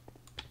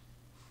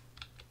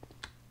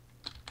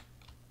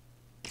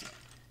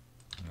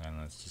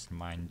 let's just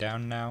mine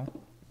down now.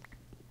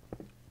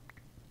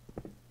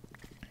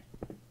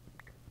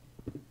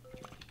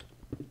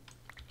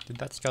 Did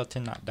that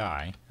skeleton not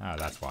die? Oh,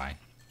 that's why.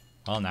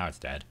 Well, now it's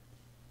dead.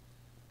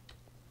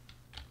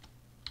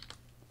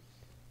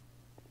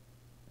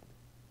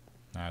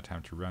 Now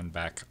time to run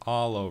back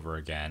all over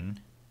again.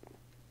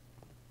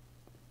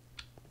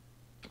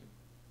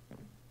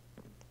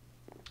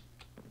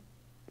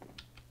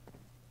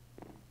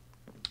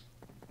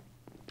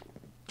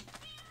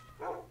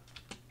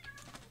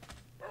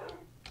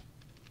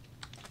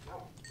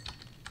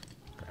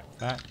 Grab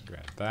that,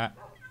 grab that.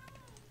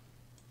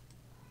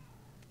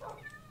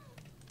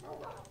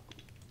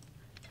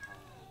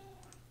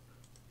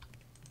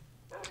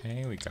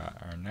 Okay, we got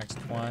our next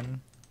one.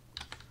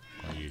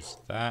 We'll use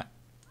that.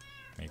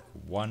 Make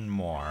one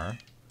more.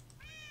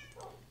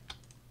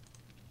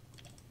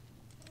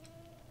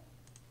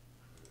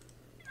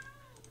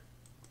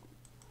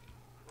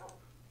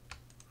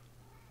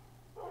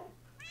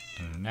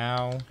 And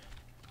now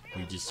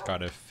we just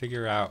gotta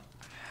figure out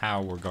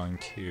how we're going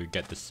to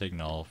get the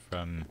signal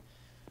from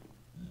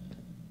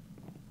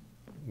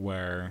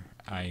where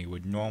I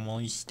would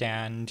normally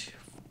stand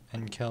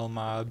and kill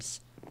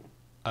mobs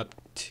up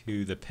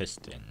to the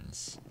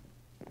pistons.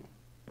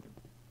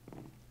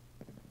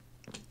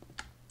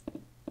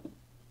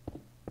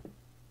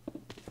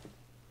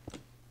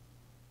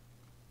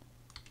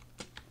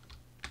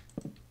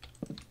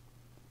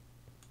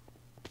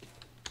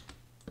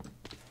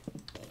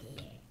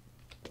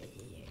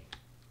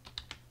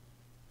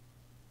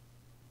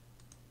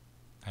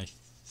 I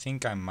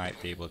think I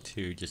might be able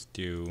to just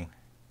do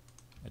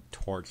a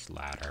torch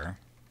ladder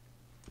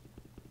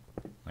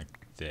like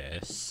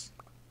this.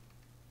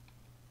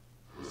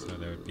 So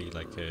there would be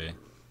like a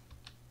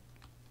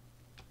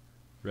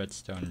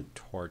redstone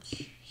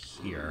torch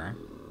here.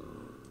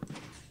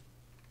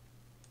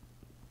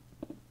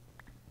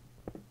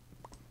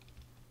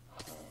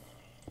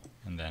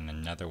 And then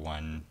another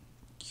one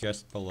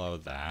just below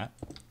that.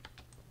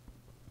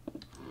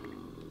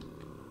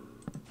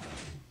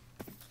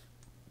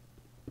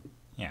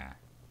 Yeah.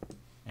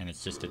 And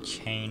it's just a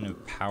chain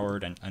of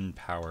powered and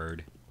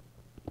unpowered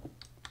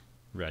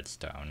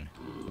redstone.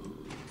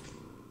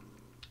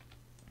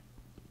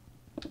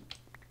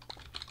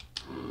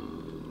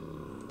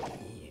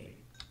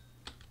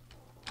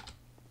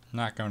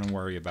 Not going to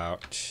worry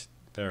about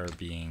there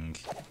being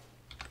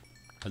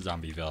a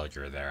zombie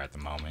villager there at the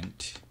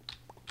moment.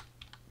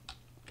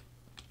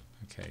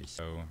 Okay,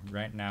 so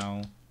right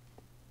now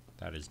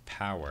that is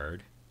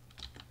powered.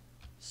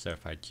 So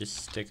if I just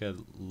stick a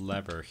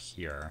lever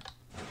here,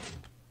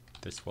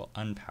 this will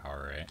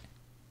unpower it.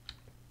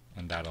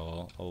 And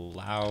that'll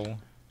allow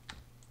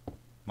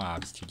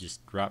mobs to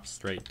just drop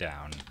straight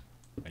down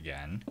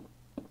again.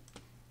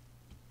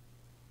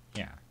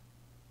 Yeah.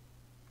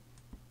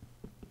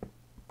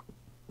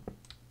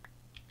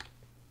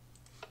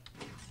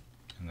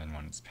 And then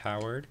when it's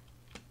powered,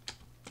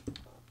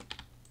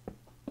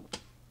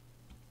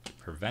 it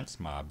prevents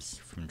mobs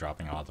from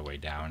dropping all the way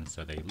down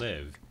so they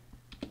live,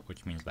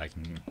 which means that I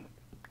can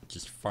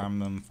just farm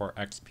them for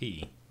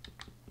XP.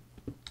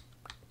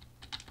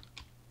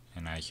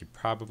 And I should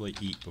probably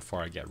eat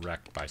before I get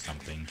wrecked by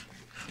something.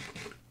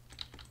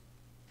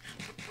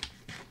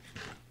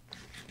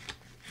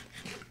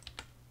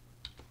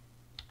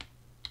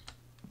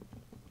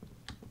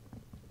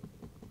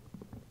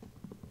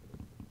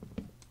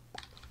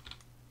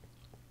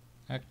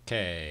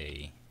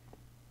 Okay.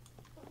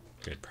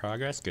 Good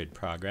progress, good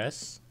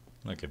progress.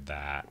 Look at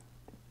that.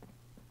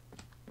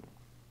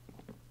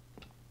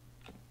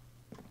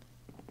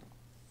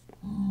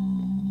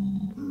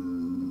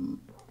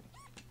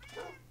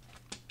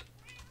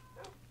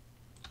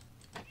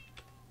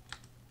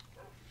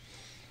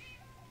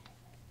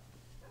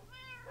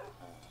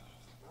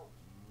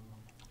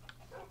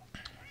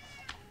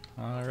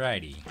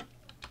 Alrighty.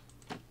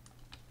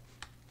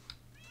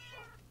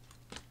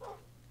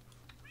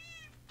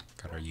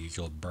 Got our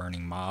usual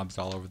burning mobs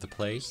all over the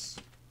place.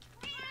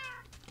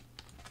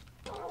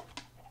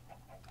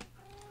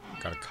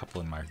 Got a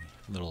couple in my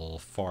little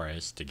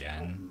forest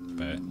again,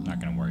 but not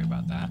gonna worry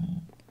about that.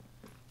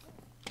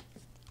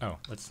 Oh,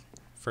 let's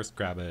first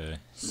grab a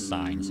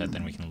sign so that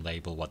then we can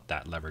label what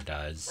that lever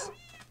does.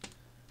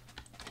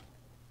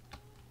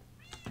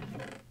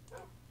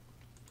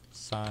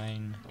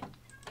 Sign.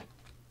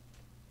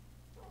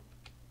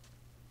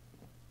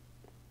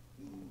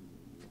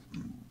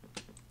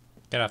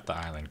 Get off the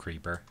island,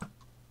 creeper.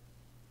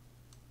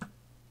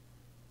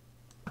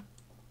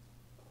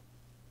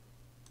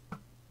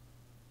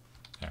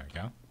 There we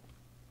go.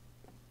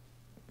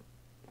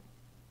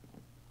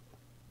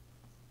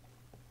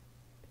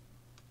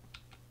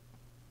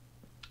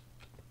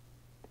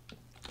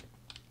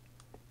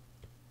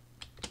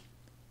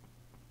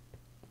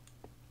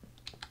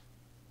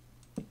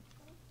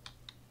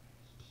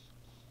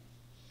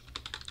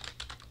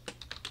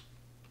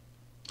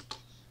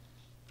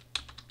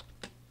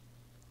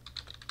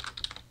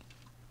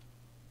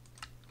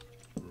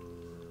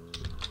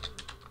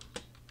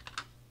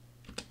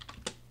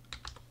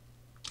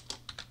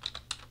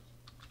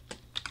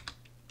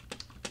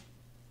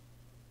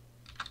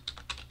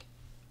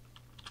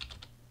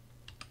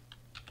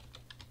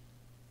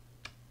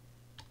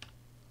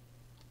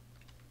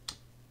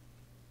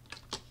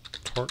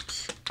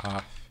 torch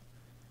off.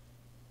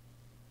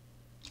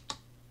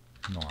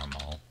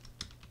 Normal.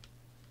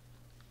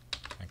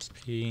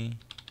 XP.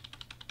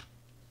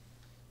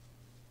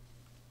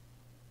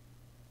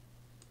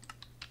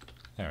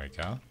 There we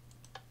go.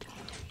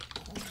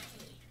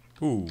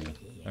 Ooh.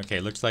 Okay,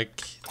 looks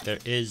like there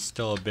is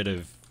still a bit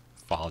of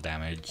fall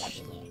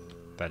damage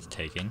that's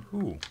taken.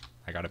 Ooh,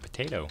 I got a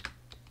potato.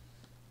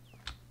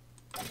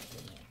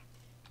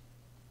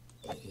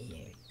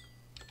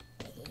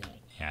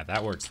 Yeah,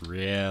 that works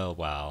real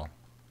well.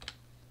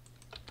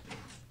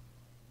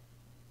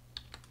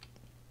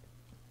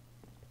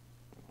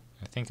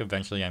 I think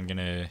eventually I'm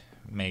gonna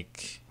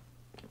make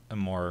a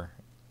more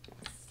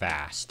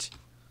fast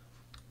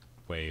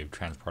way of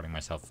transporting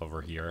myself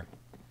over here.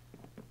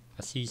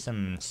 I see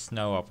some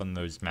snow up on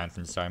those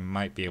mountains, so I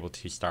might be able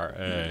to start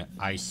an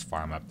ice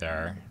farm up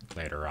there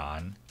later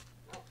on.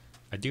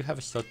 I do have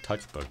a silk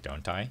touch book,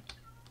 don't I?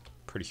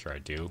 Pretty sure I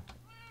do.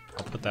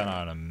 I'll put that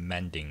on a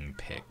mending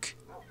pick.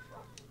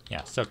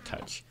 Yeah, silk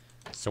touch.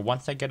 So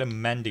once I get a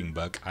mending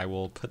book, I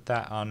will put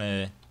that on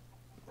a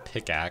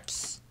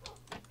pickaxe.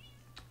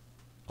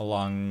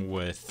 Along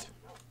with...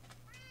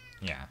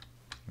 yeah,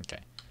 okay.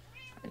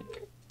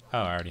 Oh,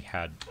 I already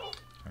had...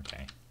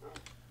 okay.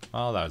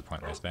 Well, that was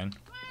pointless then.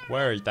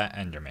 Where is that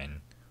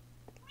Enderman?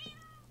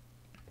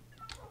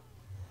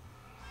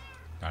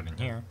 Not in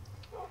here.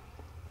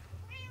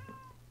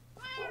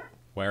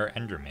 Where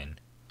Enderman?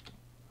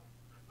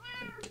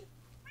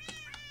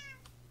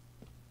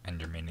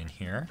 Enderman in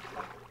here.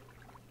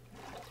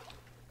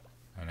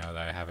 I know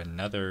that I have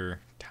another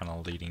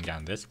tunnel leading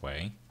down this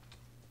way.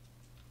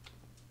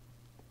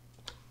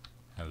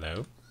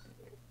 Hello?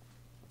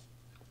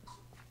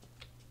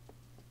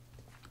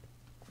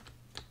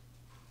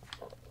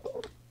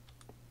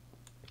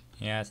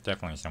 Yeah, it's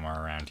definitely somewhere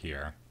around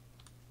here.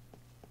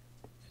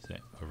 Is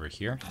it over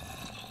here?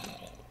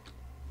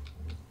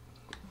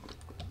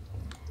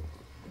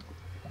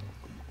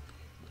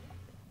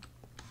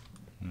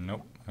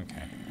 Nope,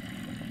 okay.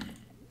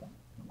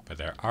 But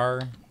there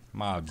are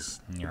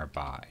mobs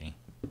nearby.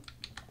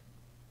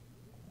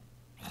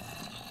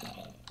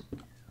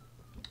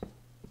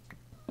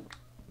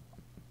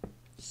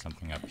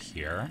 Something up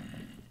here.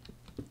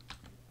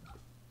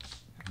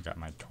 I got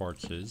my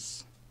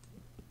torches.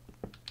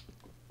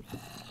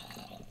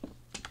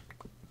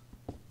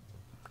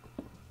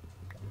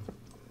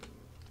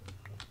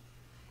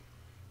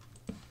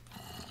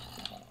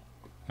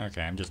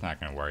 Okay, I'm just not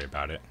gonna worry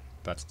about it.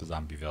 That's the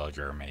zombie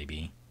villager,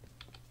 maybe.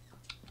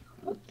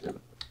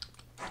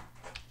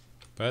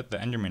 But the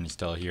Enderman is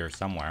still here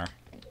somewhere.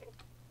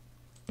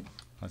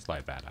 Let's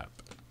light that up.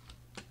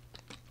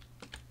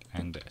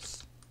 And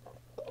this.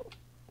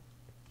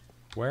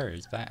 Where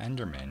is that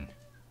Enderman?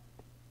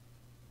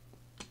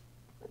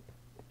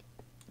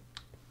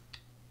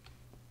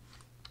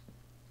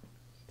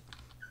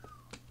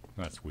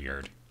 That's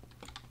weird.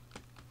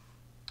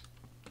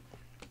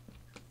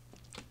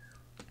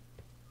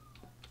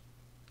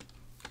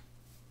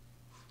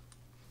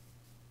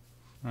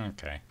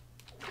 Okay.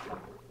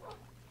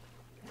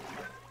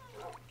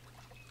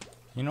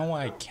 You know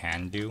what I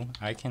can do?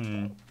 I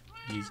can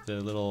use the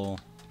little...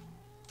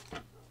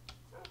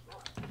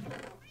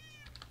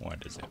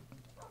 what is it?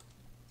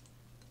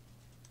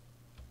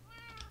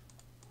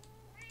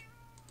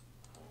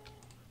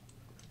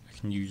 I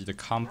can use the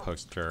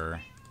composter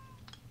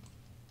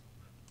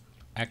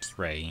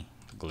X-ray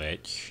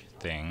glitch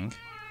thing.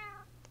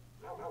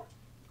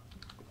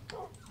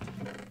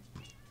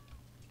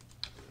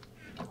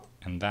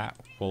 And that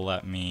will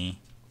let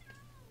me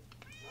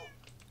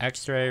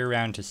X-ray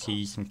around to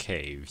see some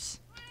caves.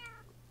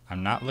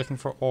 I'm not looking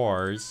for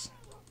ores.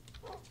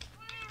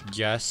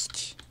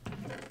 Just...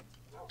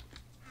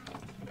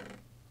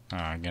 oh,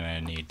 I'm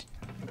gonna need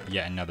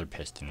yet another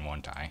piston,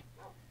 won't I?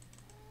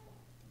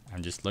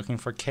 I'm just looking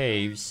for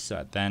caves, so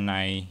that then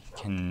I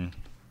can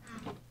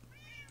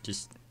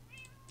just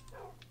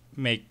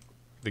make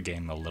the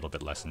game a little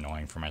bit less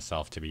annoying for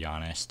myself, to be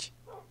honest.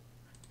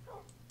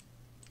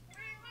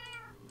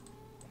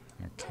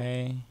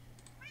 Okay.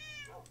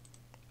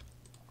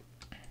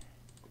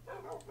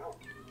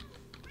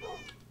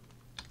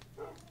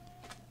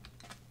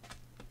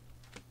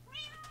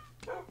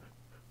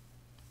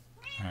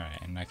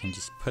 Alright, and I can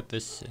just put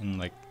this in,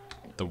 like,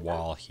 the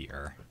wall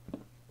here.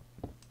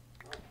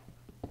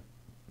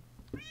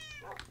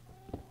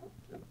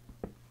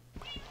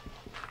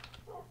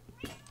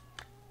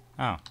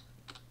 Oh.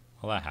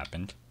 Well, that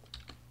happened.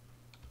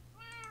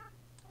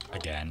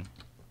 Again.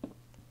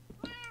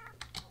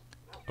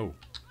 Oh.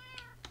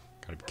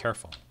 Gotta be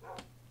careful.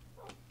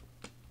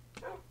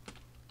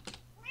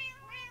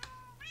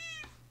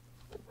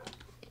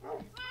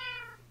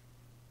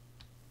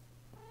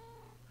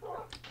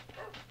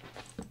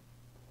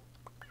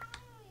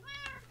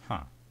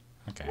 Huh.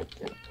 Okay.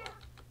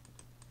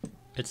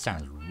 It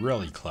sounds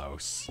really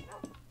close.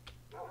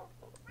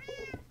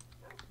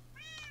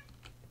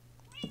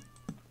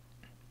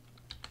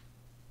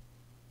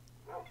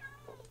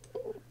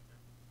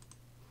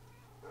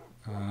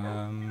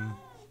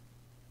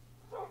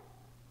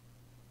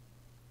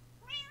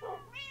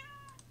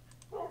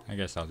 I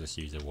guess I'll just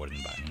use a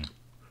wooden button.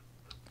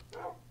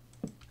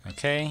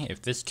 Okay,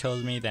 if this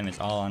kills me, then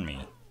it's all on me.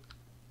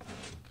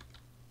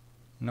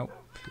 Nope,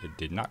 it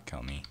did not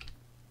kill me.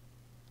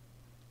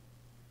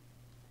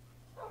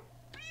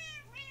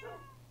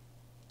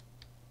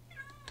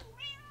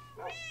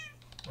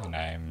 And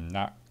I'm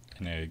not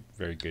in a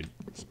very good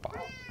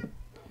spot.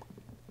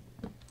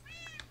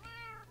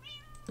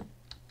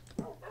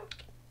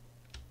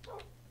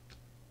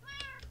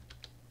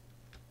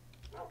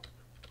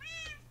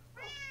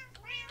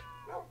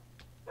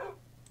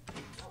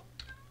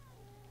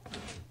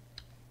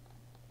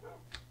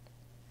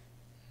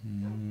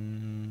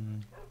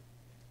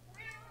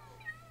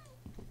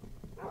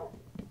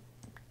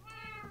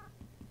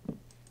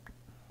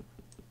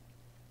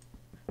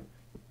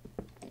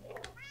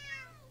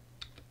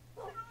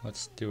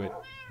 Let's do it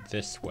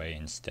this way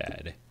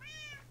instead.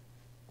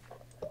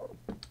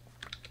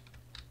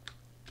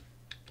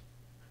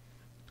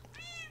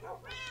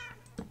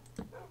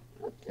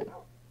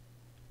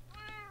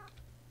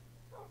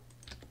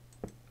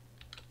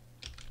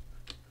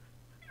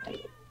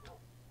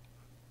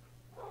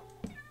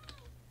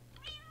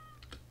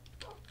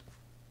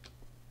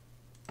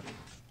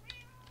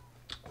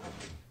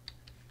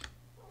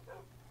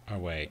 Oh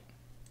wait.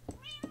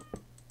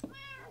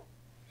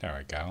 There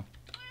we go.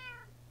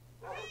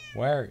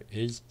 Where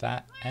is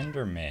that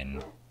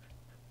Enderman?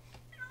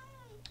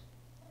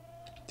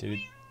 Did it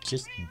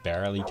just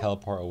barely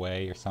teleport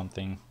away or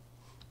something?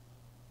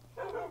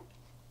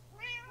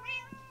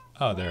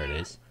 Oh, there it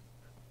is.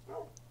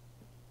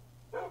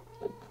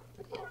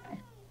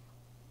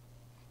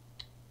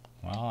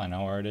 Well, I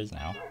know where it is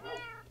now.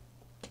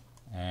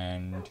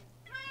 And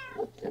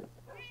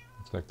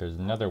looks like there's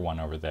another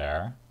one over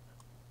there.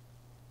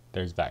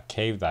 There's that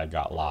cave that I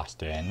got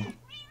lost in.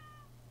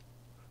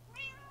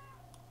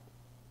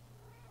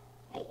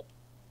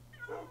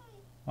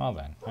 Well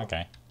then,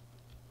 okay.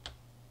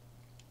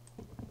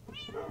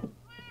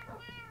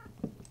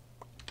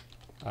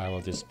 I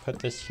will just put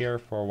this here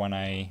for when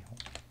I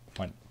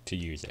want to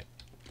use it.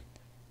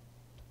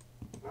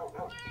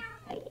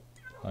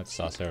 Let's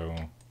also...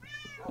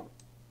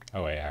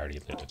 Oh wait, I already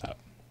lit it up.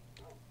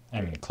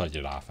 I mean, closed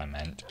it off, I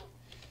meant.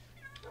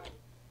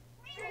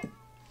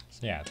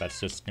 So yeah, that's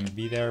just going to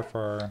be there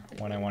for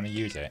when I want to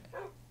use it.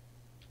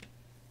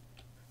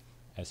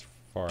 As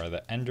for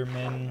the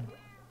Enderman...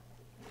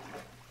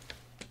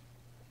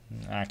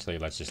 Actually,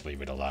 let's just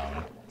leave it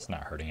alone. It's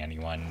not hurting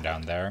anyone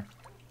down there.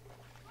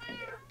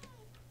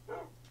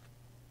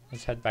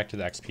 Let's head back to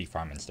the XP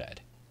farm instead.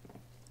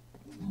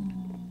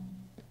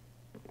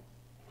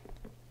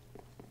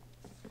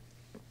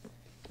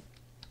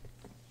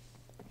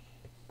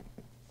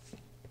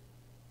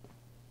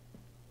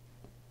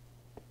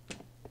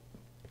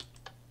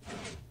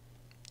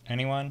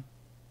 Anyone?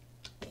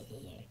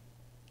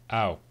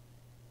 Oh.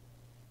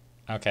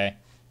 Okay.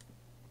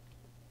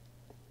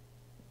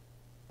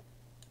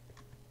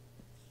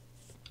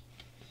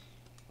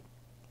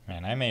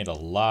 Man, I made a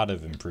lot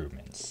of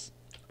improvements.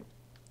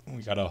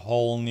 We got a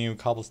whole new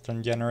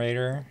cobblestone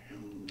generator.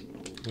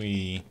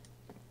 We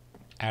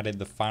added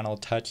the final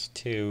touch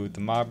to the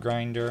mob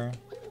grinder.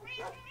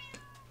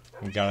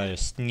 We got a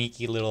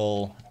sneaky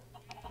little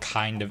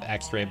kind of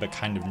X-ray but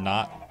kind of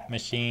not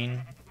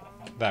machine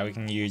that we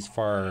can use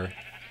for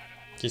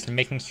just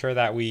making sure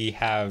that we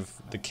have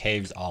the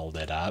caves all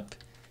lit up.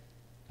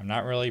 I'm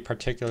not really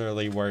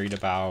particularly worried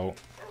about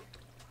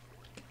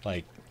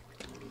like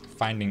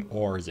finding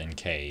ores in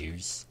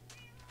caves.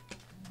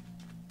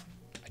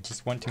 I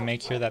just want to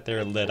make sure that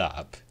they're lit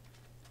up,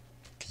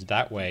 because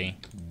that way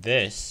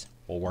this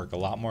will work a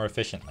lot more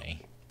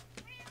efficiently.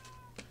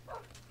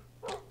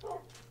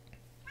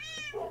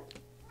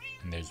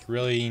 And there's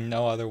really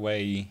no other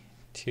way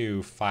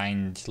to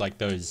find like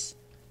those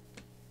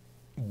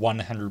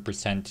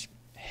 100%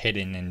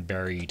 hidden and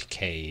buried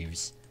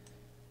caves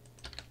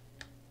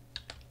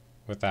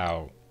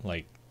without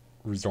like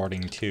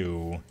resorting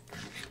to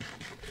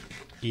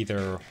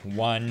either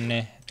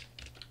one,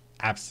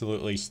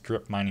 absolutely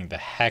strip mining the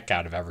heck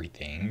out of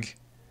everything,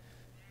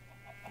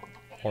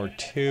 or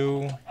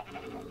two,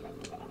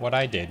 what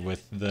I did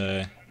with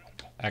the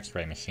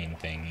X-ray machine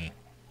thingy.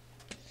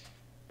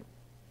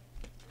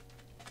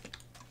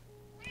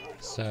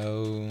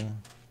 So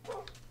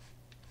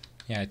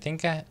yeah, I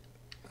think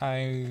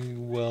I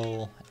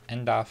will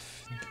end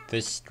off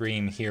this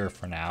stream here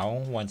for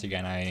now. Once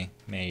again, I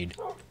made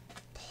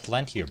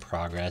plenty of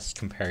progress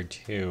compared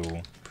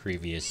to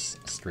previous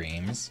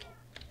streams.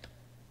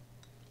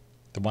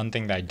 The one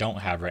thing that I don't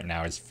have right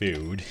now is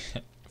food,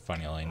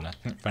 funnily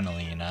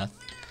enough.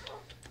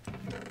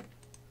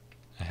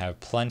 I have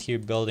plenty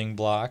of building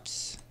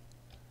blocks.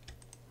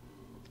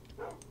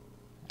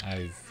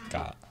 I've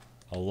got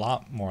a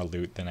lot more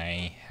loot than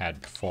I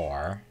had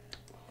before.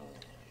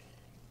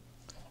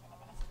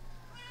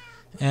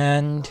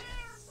 And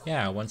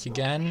yeah, once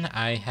again,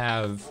 I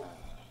have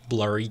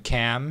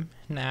BlurryCam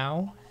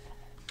now.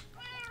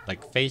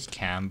 Like face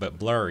cam, but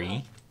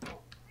blurry.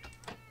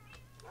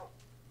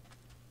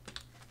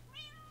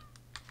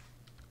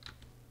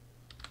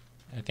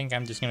 I think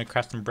I'm just gonna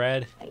craft some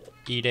bread,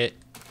 eat it,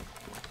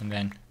 And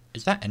then,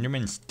 is that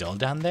Enderman still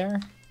down there?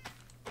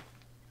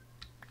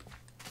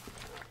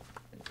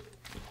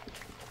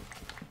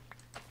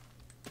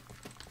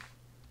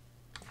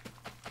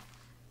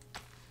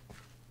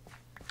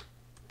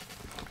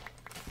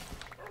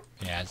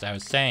 Yeah, as I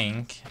was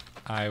saying,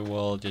 I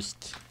will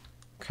just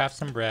craft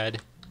some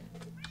bread,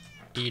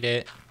 eat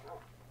it,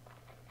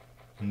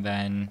 and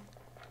then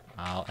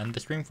I'll end the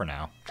stream for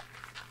now.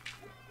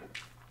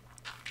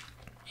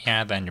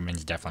 Yeah, the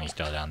Enderman's definitely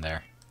still down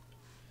there.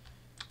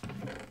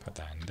 Put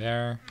that in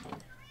there.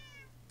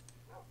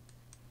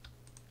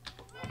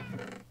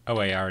 Oh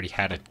wait, I already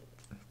had a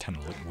ton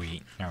of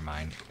wheat. Never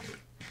mind.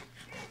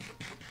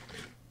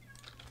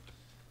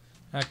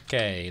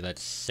 Okay,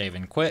 let's save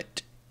and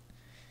quit.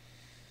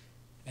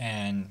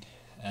 And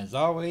as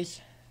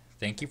always,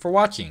 thank you for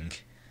watching.